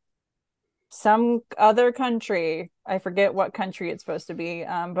in some other country. I forget what country it's supposed to be,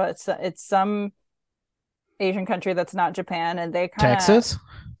 but it's some Asian country that's not Japan, and they kind Texas? of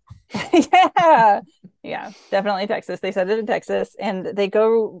yeah, yeah, definitely Texas. They said it in Texas, and they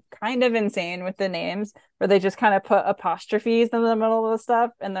go kind of insane with the names, where they just kind of put apostrophes in the middle of the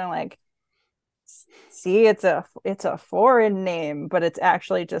stuff, and they're like, "See, it's a foreign name, but it's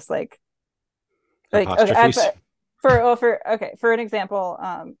actually just like okay, Apostrophes. for an example,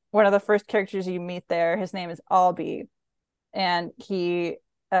 one of the first characters you meet there, his name is Albie, and he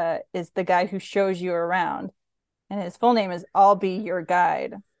is the guy who shows you around, and his full name is I'll be your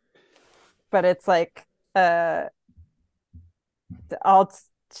guide, but it's like I'll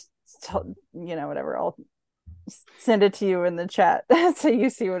whatever, I'll send it to you in the chat so you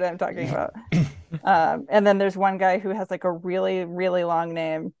see what I'm talking about. And then there's one guy who has like a really really long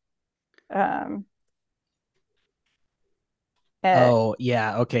name. um uh, Oh,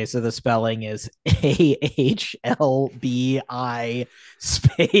 yeah. Okay. So the spelling is AHLBI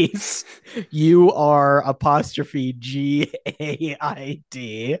space UR apostrophe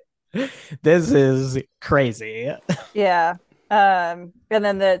GAID. This is crazy. yeah. And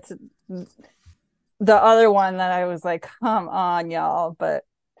then the other one that I was like, come on, y'all, but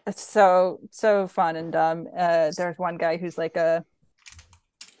it's so fun and dumb. There's one guy who's like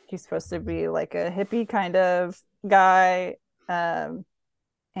he's supposed to be like a hippie kind of guy,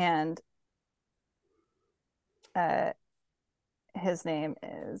 and uh, his name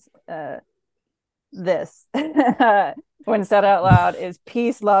is this when said out loud is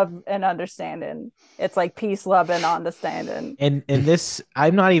peace, love, and understanding. It's like peace, love, and understanding. And this,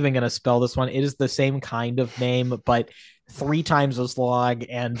 I'm not even gonna spell this one. It is the same kind of name, but 3 times as long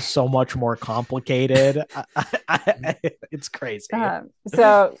and so much more complicated. It's crazy.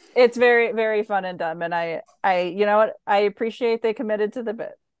 So it's very very fun and dumb, and I you know what, I appreciate they committed to the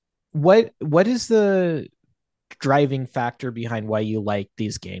bit. What is the driving factor behind why you like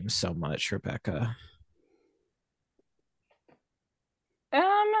these games so much, Rebecca?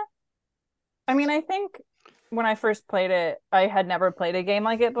 um I mean, I think when I first played it, I had never played a game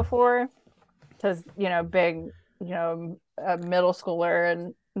like it before, because big, a middle schooler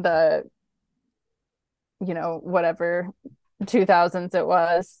and the whatever 2000s it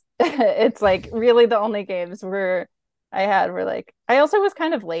was. It's like really the only games where I had were like I also was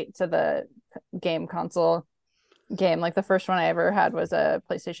kind of late to the game console game. Like the first one I ever had was a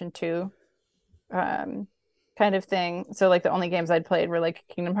PlayStation 2 um kind of thing. So like the only games I'd played were like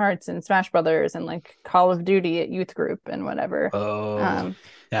Kingdom Hearts and Smash Brothers and like Call of Duty at youth group and whatever. Oh, Um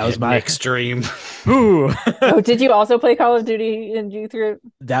that was my Nick's dream. Ooh. oh, did you also play Call of Duty in youth group?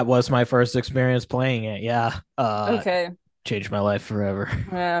 That was my first experience playing it. Yeah. Okay. Changed my life forever.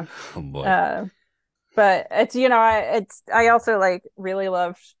 Yeah. Oh boy. But it's I also like really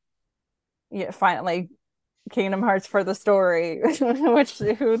loved finally Kingdom Hearts for the story, which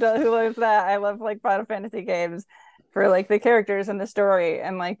who loves that? I love like Final Fantasy games for like the characters and the story,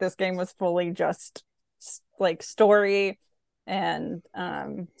 and like this game was fully just like story and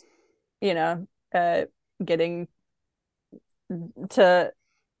you know getting to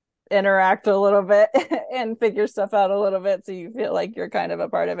interact a little bit and figure stuff out a little bit so you feel like you're kind of a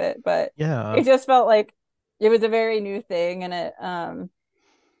part of it. But Yeah. it just felt like it was a very new thing, and it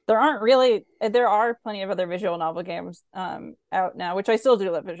there are plenty of other visual novel games out now, which I still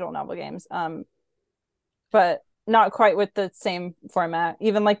do love visual novel games, but not quite with the same format.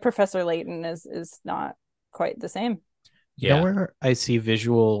 Even like Professor Layton is not quite the same. You know where I see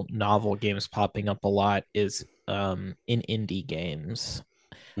visual novel games popping up a lot is in indie games.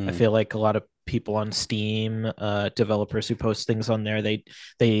 I feel like a lot of people on Steam, developers who post things on there,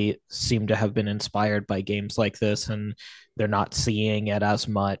 they seem to have been inspired by games like this, and they're not seeing it as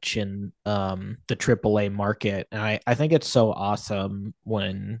much in the AAA market. And I think it's so awesome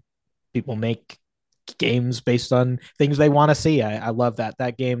when people make games based on things they want to see. I love that.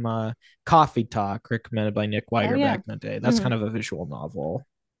 That game, Coffee Talk, recommended by Nick Weiger back in the day. That's kind of a visual novel.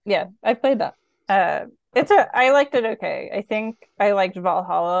 Yeah, I played that. I liked it okay. I think I liked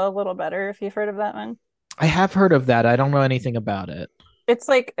Valhalla a little better, if you've heard of that one. I have heard of that. I don't know anything about it. It's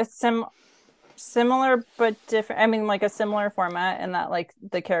like a similar but different. I mean, like a similar format in that like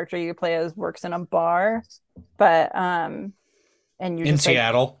the character you play as works in a bar, but and you in just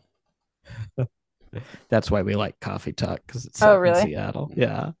Seattle. That's why we like Coffee Talk, because it's really? in Seattle.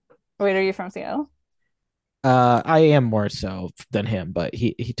 Yeah. Wait, are you from Seattle? I am more so than him, but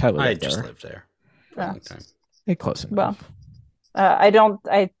he totally lived just there. lived there for a long time. Hey, close enough. Well, I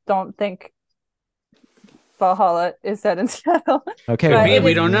don't think Valhalla is set in Seattle. Okay,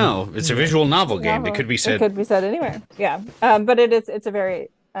 we don't know. It's a visual novel game. It could be said. It could be said anywhere. Yeah, but it's a very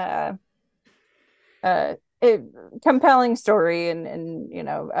compelling story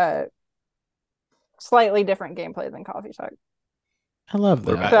and slightly different gameplay than Coffee Talk. I love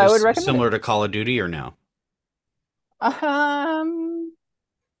that. So I would recommend similar to Call of Duty or no? I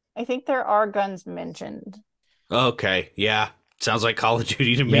think there are guns mentioned. Okay, yeah. Sounds like Call of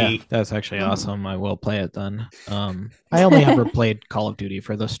Duty to Yeah, me. that's actually awesome. I will play it then. I only ever played Call of Duty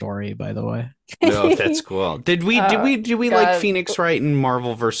for the story, by the way. No, that's cool. Did we like Phoenix Wright in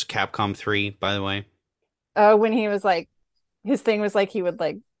Marvel vs. Capcom 3, by the way? When he was like, his thing was like he would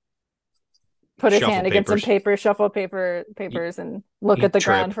like put his hand against some paper, shuffle papers, and look at the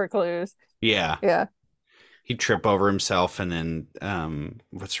ground for clues. Yeah. Yeah. He'd trip over himself, and then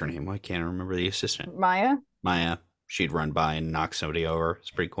what's her name? I can't remember the assistant. Maya. She'd run by and knock somebody over.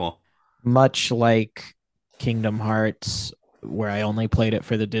 It's pretty cool. Much like Kingdom Hearts, where I only played it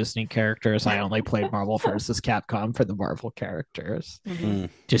for the Disney characters, I only played Marvel vs. Capcom for the Marvel characters.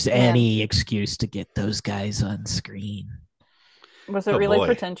 Just any excuse to get those guys on screen. Was it really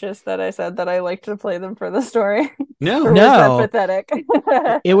pretentious that I said that I like to play them for the story? No, or was that pathetic?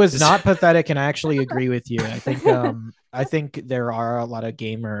 It was not pathetic, and I actually agree with you. I think there are a lot of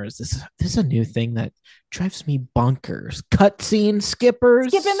gamers. This is a new thing that drives me bonkers. Cutscene skippers.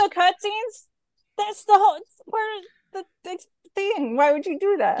 Skipping the cutscenes? That's the whole part of the thing. Why would you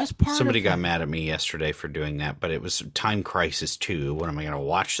do that? Somebody got mad at me yesterday for doing that, but it was Time Crisis 2. What am I going to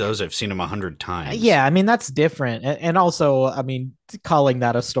watch those? I've seen them 100 times. Yeah, I mean, that's different. And also, I mean, calling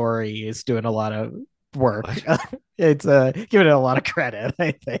that a story is doing a lot of work. It's giving it a lot of credit,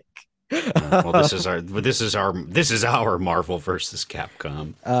 I think. Well, this is our Marvel versus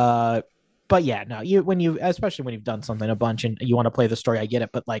Capcom. But yeah, no, especially when you've done something a bunch and you want to play the story, I get it.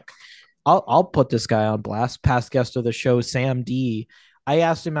 But like, I'll put this guy on blast. Past guest of the show, Sam D. I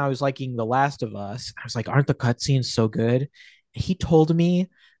asked him how I was liking The Last of Us. I was like, aren't the cutscenes so good? He told me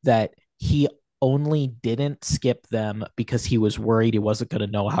that he only didn't skip them because he was worried he wasn't going to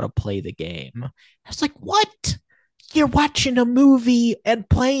know how to play the game. I was like, what? You're watching a movie and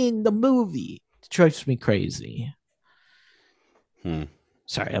playing the movie. It drives me crazy.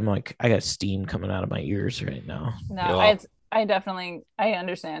 Sorry, I'm like, I got steam coming out of my ears right now. No, I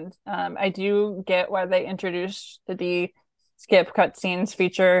understand. I do get why they introduced the skip cutscenes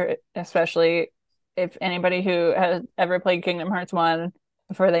feature, especially if anybody who has ever played Kingdom Hearts 1,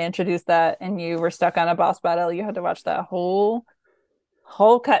 before they introduced that and you were stuck on a boss battle, you had to watch that whole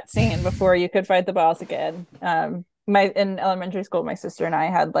cutscene before you could fight the boss again. In elementary school, my sister and I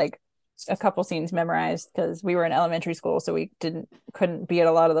had like a couple scenes memorized because we were in elementary school, so we couldn't beat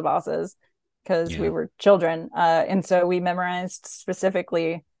a lot of the bosses because we were children, and so we memorized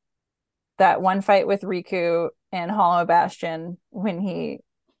specifically that one fight with Riku and Hollow Bastion when he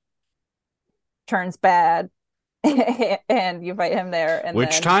turns bad and you fight him there. And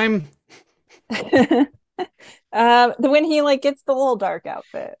which time? When he like gets the little dark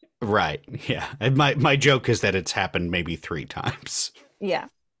outfit. Right. Yeah. My joke is that it's happened maybe 3 times. Yeah.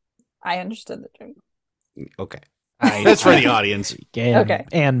 I understood the joke. Okay. That's for the audience.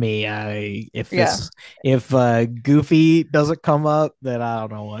 And me. If Goofy doesn't come up, then I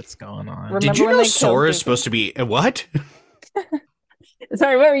don't know what's going on. Remember Did you know Sora is supposed to be what?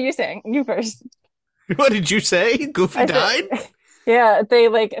 Sorry, what were you saying? You first. What did you say? Goofy died? Yeah,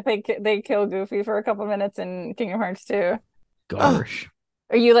 they kill Goofy for a couple minutes in Kingdom Hearts 2. Gosh.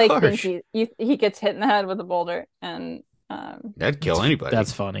 Or you like think he gets hit in the head with a boulder and that'd kill anybody.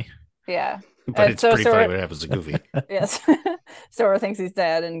 That's funny. Yeah. But it's pretty funny what happens to Goofy. Yes. Sora thinks he's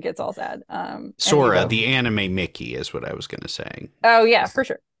dead and gets all sad. Sora, the anime Mickey, is what I was going to say. Oh, yeah, for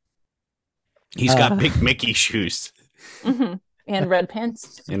sure. He's got big Mickey shoes. Mm-hmm. And red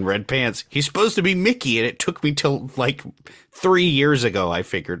pants. He's supposed to be Mickey, and it took me till like 3 years ago I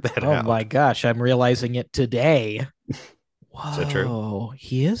figured that out. Oh my gosh, I'm realizing it today. Whoa, is that true?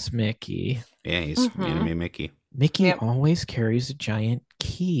 He is Mickey. Yeah, he's Mhm. anime Mickey. Mickey Yep. always carries a giant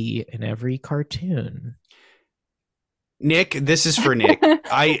key in every cartoon. Nick, this is for Nick.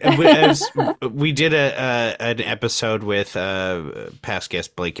 We did an episode with past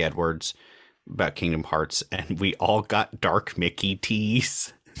guest Blake Edwards about Kingdom Hearts, and we all got dark Mickey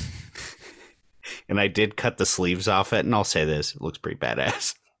tees. And I did cut the sleeves off it, and I'll say this: it looks pretty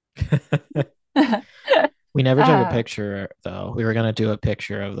badass. We never took a picture, though. We were going to do a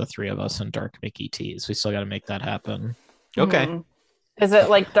picture of the three of us in dark Mickey tees. We still got to make that happen. Okay. Mhm. Is it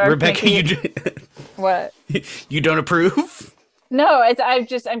like dark Rebecca, Mickey? What? you don't approve? No, I'm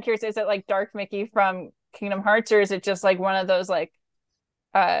curious. Is it like Dark Mickey from Kingdom Hearts, or is it just like one of those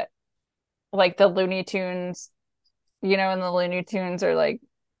uh like the Looney Tunes, and the Looney Tunes are like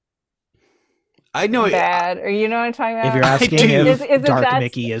I know it. bad, or you know what I'm talking about? If you're asking do. if Is it Dark that-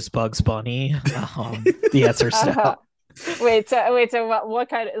 Mickey is Bugs Bunny, the answer's no. Wait, so what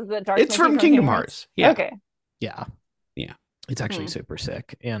kind of is the Dark It's Mickey from Kingdom Hearts. Yeah. Okay. Yeah. Yeah. It's actually super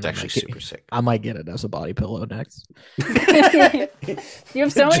sick. And It's actually super sick. I might get it as a body pillow next. You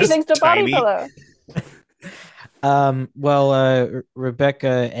have so many Just things to body tiny. pillow.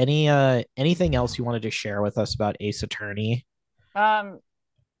 Rebecca, anything else you wanted to share with us about Ace Attorney?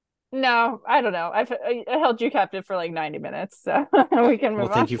 No, I don't know. I held you captive for like 90 minutes, so we can move Well,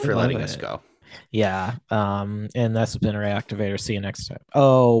 on. thank you for Love letting us it. go. Yeah. And that's been Reactivator. See you next time.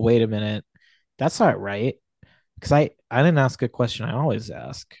 Oh, wait a minute. That's not right. Because I didn't ask a question I always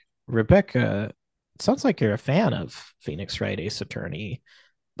ask. Rebecca, it sounds like you're a fan of Phoenix Wright Ace Attorney,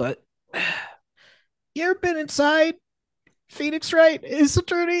 but you ever been inside Phoenix Wright Ace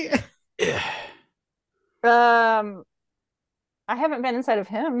Attorney? I haven't been inside of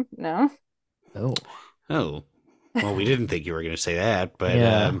him. No. Oh. Oh. Well, we didn't think you were going to say that, but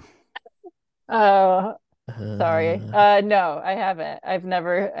Yeah. Oh, sorry. No, I haven't. I've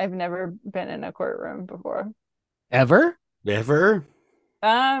never been in a courtroom before. Ever? ever?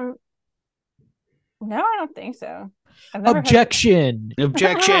 No, I don't think so. I've never Objection.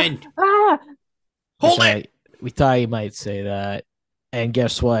 Objection. Ah, Hold it. We thought you might say that. And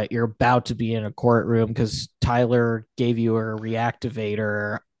guess what? You're about to be in a courtroom because Tyler gave you a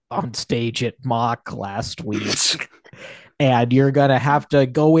reactivator on stage at Mock last week. And you're going to have to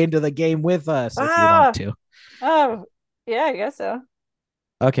go into the game with us if you want to. oh, yeah, I guess so.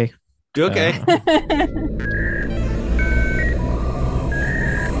 Okay. Okay.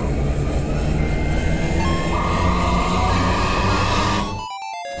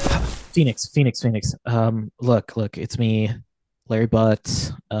 Phoenix. Look, it's me, Larry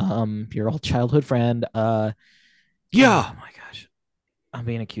Butts, your old childhood friend. Yeah. Oh my gosh. I'm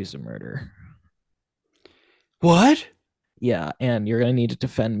being accused of murder. What? Yeah, and you're gonna need to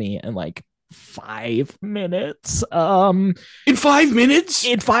defend me in like 5 minutes. In 5 minutes?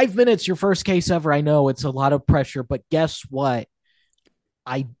 In 5 minutes, your first case ever. I know it's a lot of pressure, but guess what?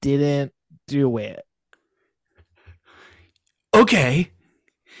 I didn't do it. Okay.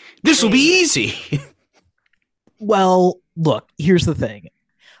 This will be easy. Well, look, here's the thing.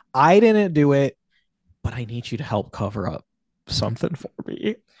 I didn't do it, but I need you to help cover up something for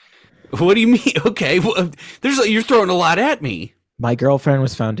me. What do you mean? Okay. Well, you're throwing a lot at me. My girlfriend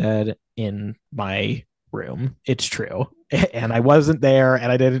was found dead in my room. It's true. And I wasn't there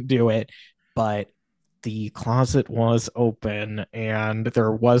and I didn't do it, but the closet was open and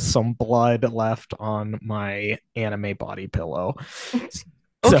there was some blood left on my anime body pillow.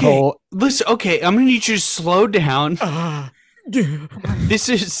 Okay. So listen, okay, I'm gonna need you to slow down. This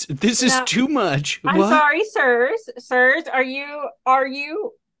is Now, too much. I'm What? sorry, sirs. Are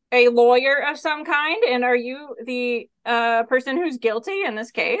you a lawyer of some kind, and are you the person who's guilty in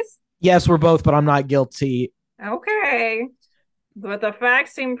this case? yes, we're both, but I'm not guilty. Okay, but the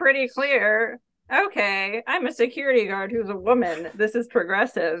facts seem pretty clear. Okay, I'm a security guard who's a woman. This is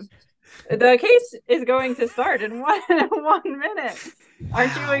progressive. The case is going to start in 1 minute.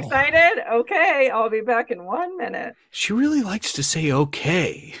 Aren't you Wow. excited? Okay, I'll be back in 1 minute. She really likes to say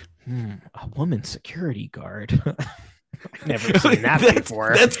okay. A woman security guard. I've never seen that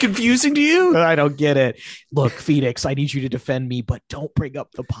before. That's confusing to you? I don't get it. Look, Phoenix, I need you to defend me, but don't bring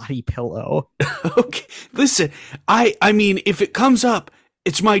up the body pillow. Okay. Listen, I mean, if it comes up,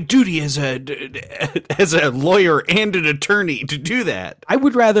 it's my duty as a lawyer and an attorney to do that. I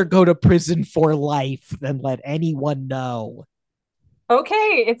would rather go to prison for life than let anyone know.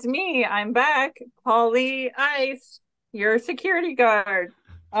 Okay, it's me. I'm back. Polly Ice, your security guard.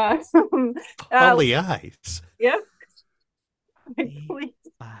 Holy eyes. Yep. Please.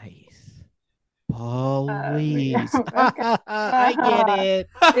 Ice. Police. Okay. I get it.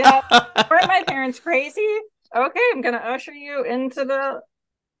 Yeah. Weren't my parents crazy? Okay, I'm gonna usher you into the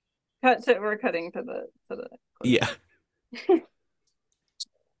We're cutting to the. Yeah.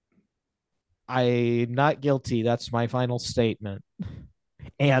 I'm not guilty. That's my final statement.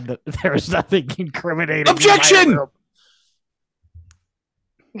 And there's nothing incriminating. Objection!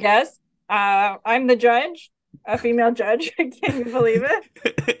 Yes. I'm the judge, a female judge. Can you believe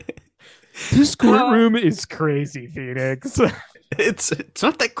it? This courtroom is crazy, Phoenix. It's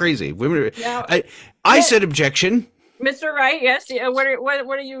not that crazy. Now, I said objection. Mr. Wright, yes. What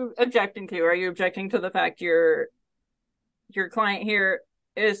are you objecting to? Are you objecting to the fact your client here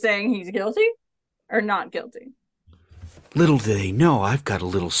is saying he's guilty or not guilty? Little do they know, I've got a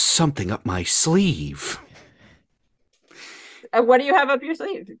little something up my sleeve. What do you have up your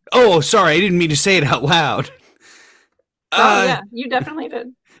sleeve? Oh, sorry, I didn't mean to say it out loud. Yeah, you definitely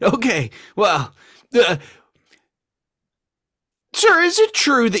did. Okay, well, sir, is it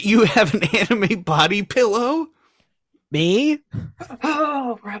true that you have an anime body pillow? Me?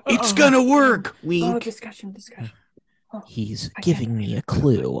 Oh, It's gonna work. Wink. Oh, discussion. Oh, He's giving me a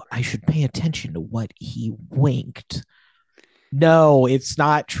clue. I should pay attention to what he winked. No, it's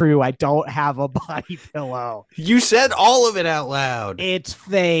not true. I don't have a body pillow. You said all of it out loud. It's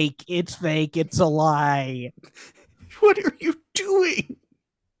fake. It's fake. It's a lie. What are you doing?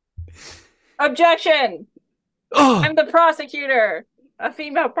 Objection! Oh, I'm the prosecutor. A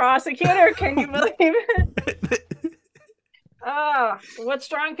female prosecutor. Can you believe it? What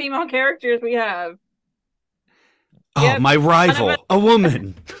strong female characters we have. Yep. My rival, a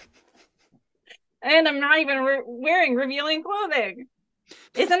woman. And I'm not even wearing revealing clothing.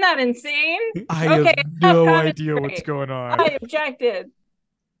 Isn't that insane? I have no idea what's going on. I objected.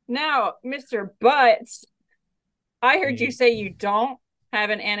 Now, Mr. Butts, I heard you say you don't have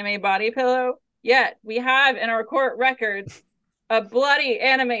an anime body pillow, yet we have in our court records a bloody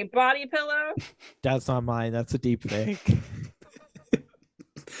anime body pillow. That's not mine. That's a deep fake.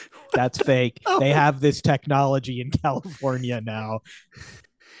 That's fake. They have this technology in California now.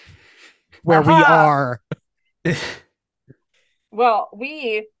 Where we are. Well,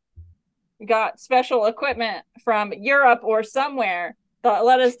 we got special equipment from Europe or somewhere that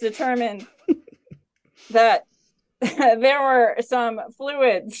let us determine that there were some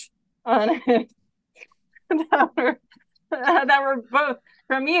fluids on it that were both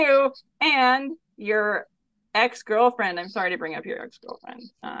from you and your ex-girlfriend. I'm sorry to bring up your ex-girlfriend.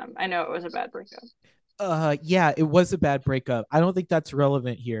 I know it was a bad breakup. Yeah, it was a bad breakup. I don't think that's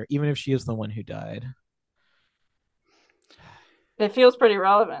relevant here, even if she is the one who died. It feels pretty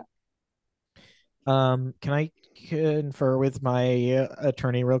relevant. Can I confer with my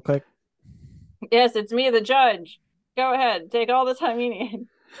attorney real quick? Yes, it's me, the judge. Go ahead, take all the time you need.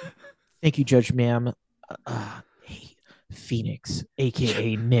 Thank you, Judge Ma'am. Hey, Phoenix,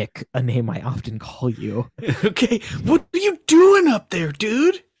 aka Nick, a name I often call you. Okay, what are you doing up there,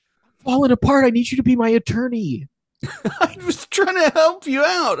 dude? Falling apart. I need you to be my attorney. I was trying to help you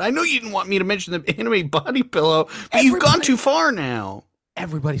out. I know you didn't want me to mention the anime body pillow, but you've gone too far now.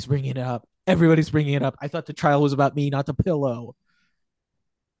 Everybody's bringing it up. I thought the trial was about me, not the pillow.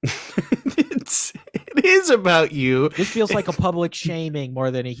 It is about you. This feels like a public shaming more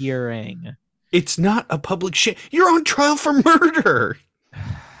than a hearing. It's not a public shame. You're on trial for murder.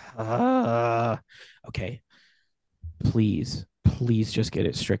 Okay. Please just get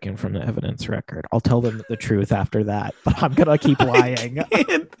it stricken from the evidence record. I'll tell them the truth after that, but I'm gonna keep lying.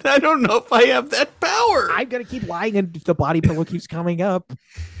 I don't know if I have that power. I'm gonna keep lying and if the body pillow keeps coming up.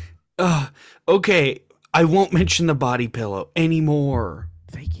 Okay, I won't mention the body pillow anymore.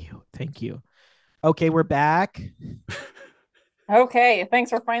 Thank you. Okay, we're back. Okay,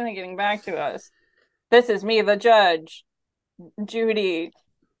 thanks for finally getting back to us. This is me, the judge, Judy.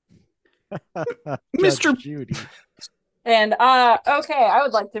 Mr. Judy. And okay, I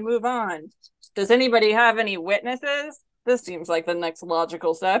would like to move on. Does anybody have any witnesses? This seems like the next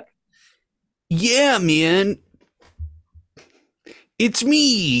logical step. Yeah, man. It's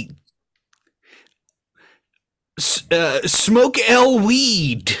me. Smoke L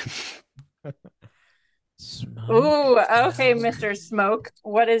weed. Ooh, okay, Mr. Smoke.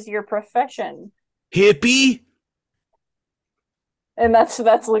 What is your profession? Hippie. And that's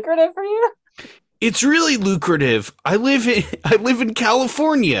lucrative for you? It's really lucrative. I live in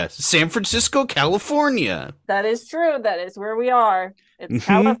California, San Francisco, California. That is true. That is where we are. It's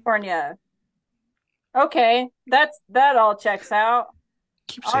California. Okay, that all checks out.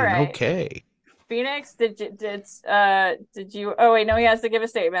 Keep saying right. Okay. Phoenix, did you? Oh wait, no, he has to give a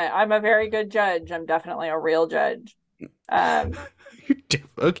statement. I'm a very good judge. I'm definitely a real judge.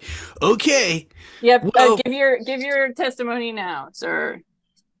 Okay. Yep. Well, give your testimony now, sir.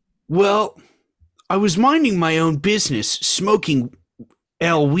 Well, I was minding my own business, smoking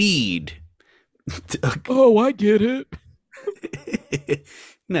Elweed. Oh, I get it.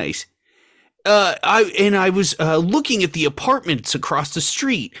 Nice. I was looking at the apartments across the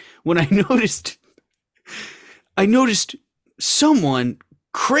street when I noticed someone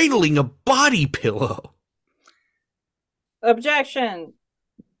cradling a body pillow. Objection.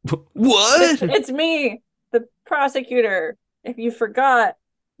 What? It's me, the prosecutor. If you forgot,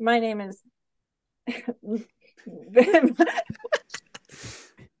 my name is.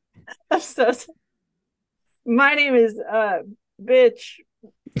 My name is bitch.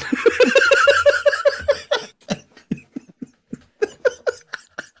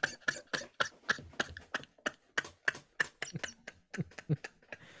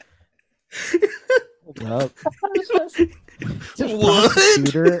 Well,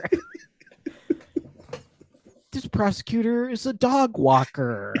 What? This prosecutor is a dog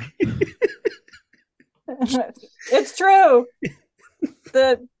walker. It's true.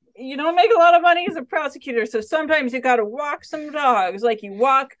 You don't make a lot of money as a prosecutor, so sometimes you gotta walk some dogs, like you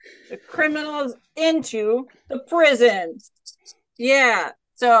walk the criminals into the prison. Yeah.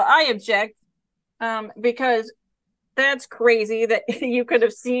 So I object, because that's crazy that you could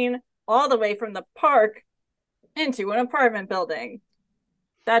have seen all the way from the park into an apartment building.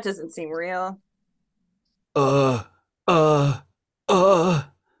 That doesn't seem real.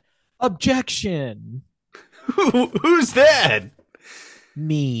 Objection. Who's that?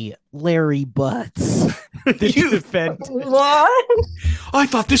 Me, Larry Butts, the You- defendant. What? I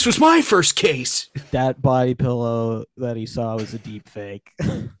thought this was my first case. That body pillow that he saw was a deep fake.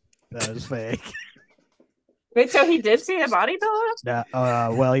 That was fake. Wait, so he did see a body pillow?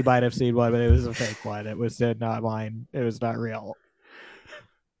 Well, he might have seen one, but it was a fake one. It was not mine. It was not real.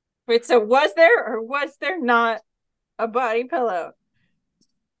 Wait, so was there or was there not a body pillow?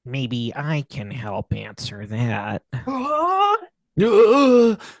 Maybe I can help answer that.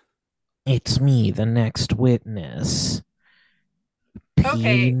 Oh, It's me, the next witness.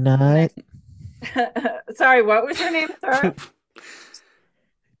 Okay. Peanut. sorry, what was your name, sir?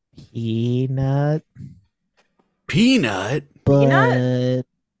 Peanut Peanut? butter.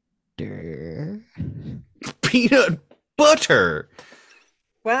 Peanut butter.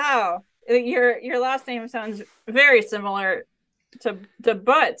 Wow. Your last name sounds very similar to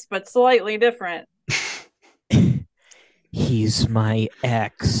Butts, but slightly different. He's my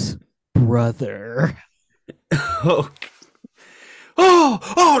ex brother. Oh.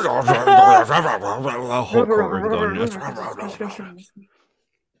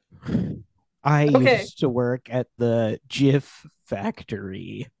 I Okay. used to work at the GIF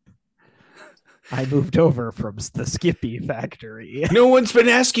factory. I moved over from the Skippy factory. No one's been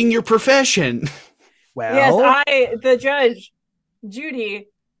asking your profession. Well, Yes, the judge, Judy,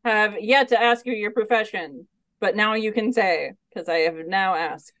 have yet to ask you your profession, but now you can say, because I have now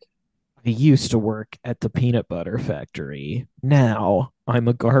asked. I used to work at the peanut butter factory. Now I'm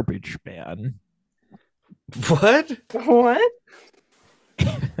a garbage man. What? What?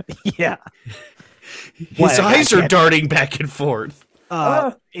 Yeah. His What, I eyes are can't- darting back and forth.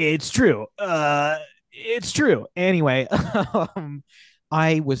 It's true. It's true. Anyway,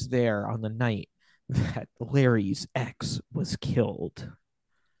 I was there on the night that Larry's ex was killed.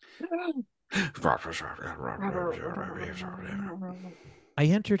 I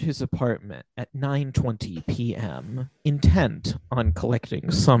entered his apartment at 9:20 p.m., intent on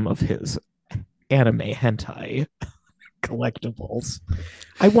collecting some of his anime hentai collectibles.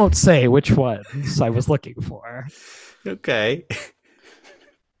 I won't say which ones I was looking for. Okay.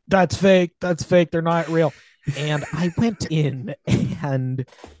 That's fake. That's fake. They're not real. And I went in, and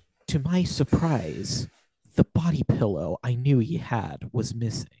to my surprise, the body pillow I knew he had was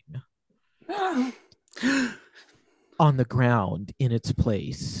missing. On the ground, in its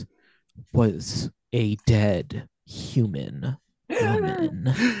place, was a dead human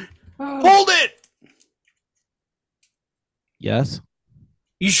woman. Hold it! Yes?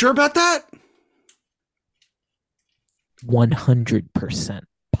 You sure about that? 100%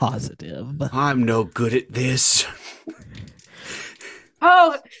 positive. I'm no good at this.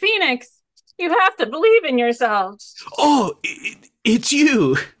 Oh, Phoenix, you have to believe in yourself. Oh, it's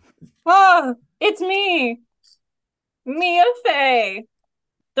you. Oh, it's me, Mia Fey.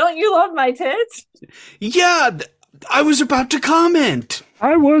 Don't you love my tits? Yeah, I was about to comment.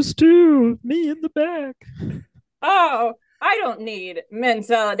 I was too. Me in the back. Oh, I don't need men's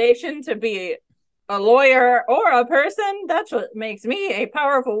validation to be a lawyer or a person. That's what makes me a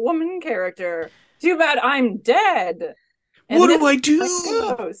powerful woman character. Too bad I'm dead. What do this I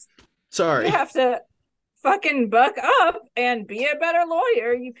do? goes. Sorry. You have to fucking buck up and be a better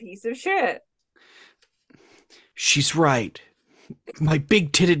lawyer, you piece of shit. She's right. My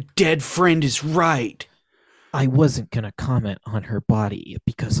big-titted dead friend is right. I wasn't going to comment on her body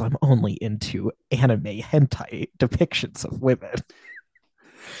because I'm only into anime hentai depictions of women.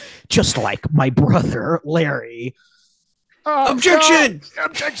 Just like my brother, Larry. Objection!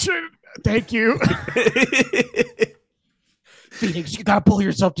 Objection! Thank you. Phoenix, you gotta pull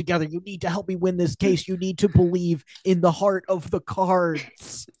yourself together. You need to help me win this case. You need to believe in the heart of the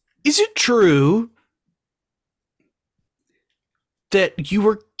cards. Is it true that you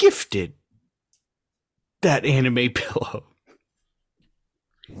were gifted that anime pillow?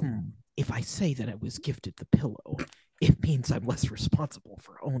 If I say that I was gifted the pillow, it means I'm less responsible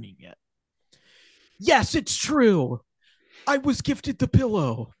for owning it. Yes, it's true. I was gifted the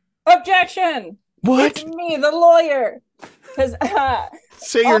pillow. Objection! What? It's me, the lawyer. Because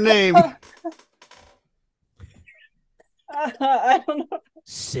Say your name. I don't know.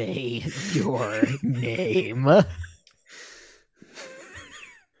 Say your name.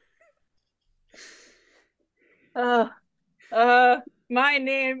 My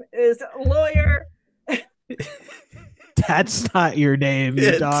name is Lawyer. That's not your name, you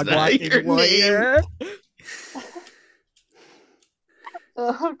It's dog not walking your lawyer.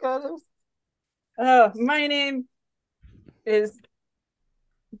 Oh God. My name is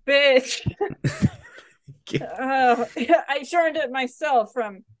Bitch. I shortened it myself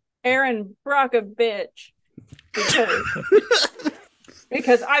from Aaron Brocka Bitch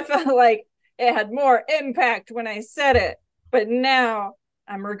because I felt like it had more impact when I said it, but now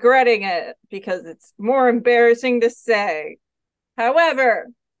I'm regretting it because it's more embarrassing to say. However,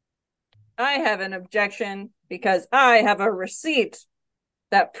 I have an objection because I have a receipt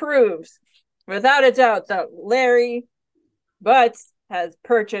that proves without a doubt that Larry Butts has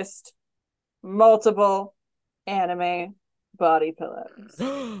purchased multiple anime body pillows.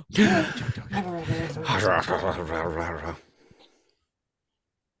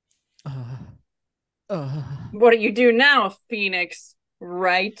 What do you do now, Phoenix?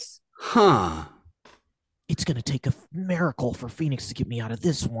 Right? Huh. It's going to take a miracle for Phoenix to get me out of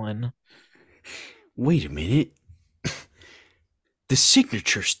this one. Wait a minute. The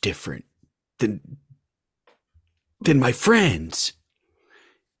signature's different than my friend's.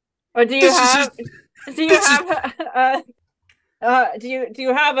 Or do you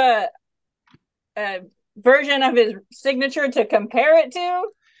have a version of his signature to compare it to?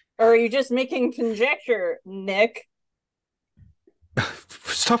 Or are you just making conjecture, Nick?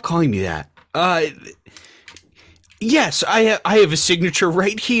 Stop calling me that. Yes, I have a signature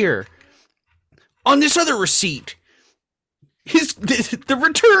right here. On this other receipt. The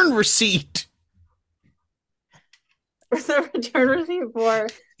return receipt. The return receipt for...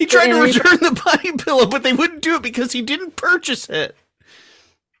 He tried to return the body pillow, but they wouldn't do it because he didn't purchase it.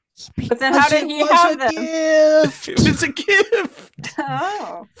 But then how did he have them? Gift. It was a gift.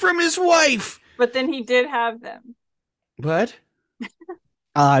 Oh. From his wife. But then he did have them. What?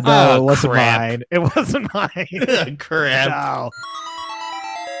 No, it wasn't crap. mine. It wasn't mine. Crap. No.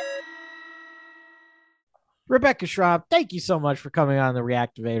 Rebecca Shrom, thank you so much for coming on the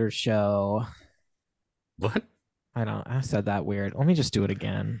Reactivator show. What? I said that weird. Let me just do it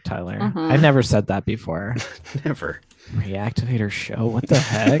again, Tyler. I've never said that before. Never. Reactivator show? What the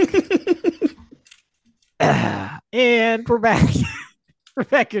heck? And we're back.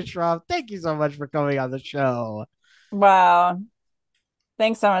 Rebecca Shrom, thank you so much for coming on the show. Wow.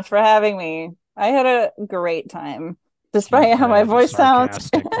 Thanks so much for having me. I had a great time, despite how my voice sounds.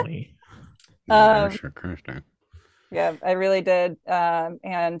 Yeah, I really did.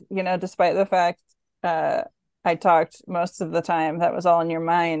 And, despite the fact I talked most of the time, that was all in your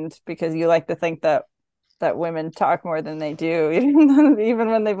mind because you like to think that women talk more than they do, even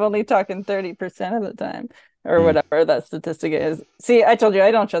when they've only talking 30% of the time or whatever that statistic is. See, I told you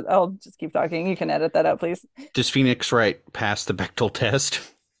I'll just keep talking. You can edit that out, please. Does Phoenix Wright pass the Bechtel test?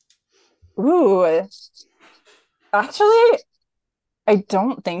 Ooh. Actually, I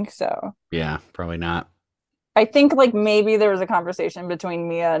don't think so. Yeah, probably not. I think maybe there was a conversation between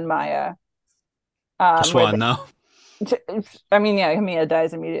Mia and Maya. Just one, though. I mean, yeah, Mia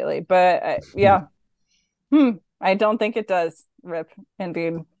dies immediately, but yeah. I don't think it does. Rip,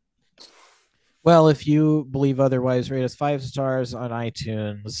 indeed. Well, if you believe otherwise, rate us 5 stars on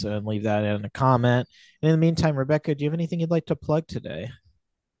iTunes and leave that in a comment. And in the meantime, Rebecca, do you have anything you'd like to plug today?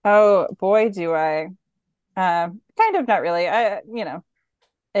 Oh boy, do I. Kind of, not really.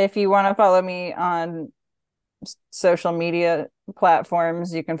 If you want to follow me on social media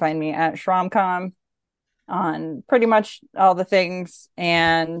platforms, you can find me at Shromcom on pretty much all the things.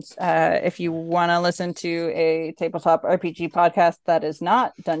 And if you want to listen to a tabletop RPG podcast that is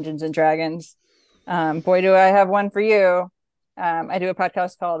not Dungeons and Dragons, boy, do I have one for you. I do a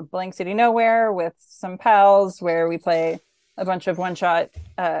podcast called Blank City Nowhere with some pals where we play a bunch of one-shot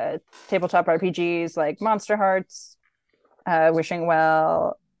tabletop RPGs like Monster Hearts, Wishing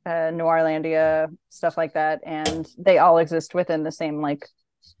Well, Noirlandia, stuff like that, and they all exist within the same like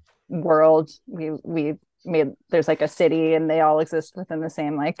world. We made there's like a city, and they all exist within the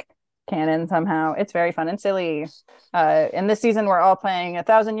same like canon somehow. It's very fun and silly. In this season, we're all playing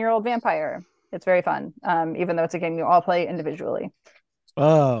 1,000-year-old vampire. It's very fun, even though it's a game you all play individually.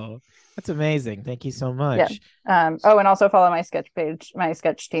 Oh, that's amazing. Thank you so much. Yeah. And also follow my sketch page, my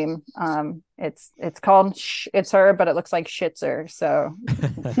sketch team. It's called It's Her, but it looks like Shitzer. So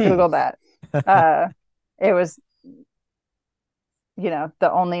Google that. It was, the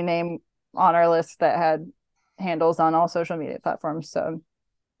only name on our list that had handles on all social media platforms. So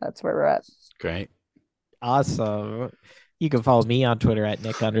that's where we're at. Great. Awesome. You can follow me on Twitter at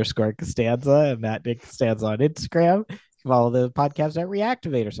Nick_Costanza and at Nick Costanza on Instagram. You can follow the podcast at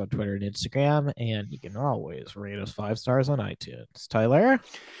Reactivators on Twitter and Instagram. And you can always rate us 5 stars on iTunes. Tyler?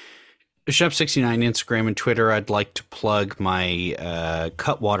 Chef69 Instagram and Twitter. I'd like to plug my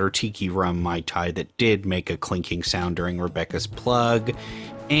Cutwater Tiki Rum Mai Tai that did make a clinking sound during Rebecca's plug.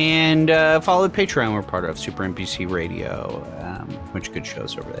 And follow the Patreon we're part of, Super NPC Radio. Bunch of good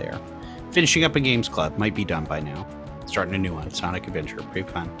shows over there. Finishing up a games club. Might be done by now. Starting a new one, Sonic Adventure.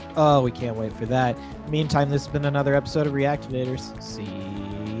 Pretty fun. Oh, we can't wait for that. Meantime, this has been another episode of Reactivators. See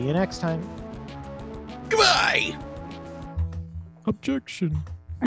you next time. Goodbye! Objection.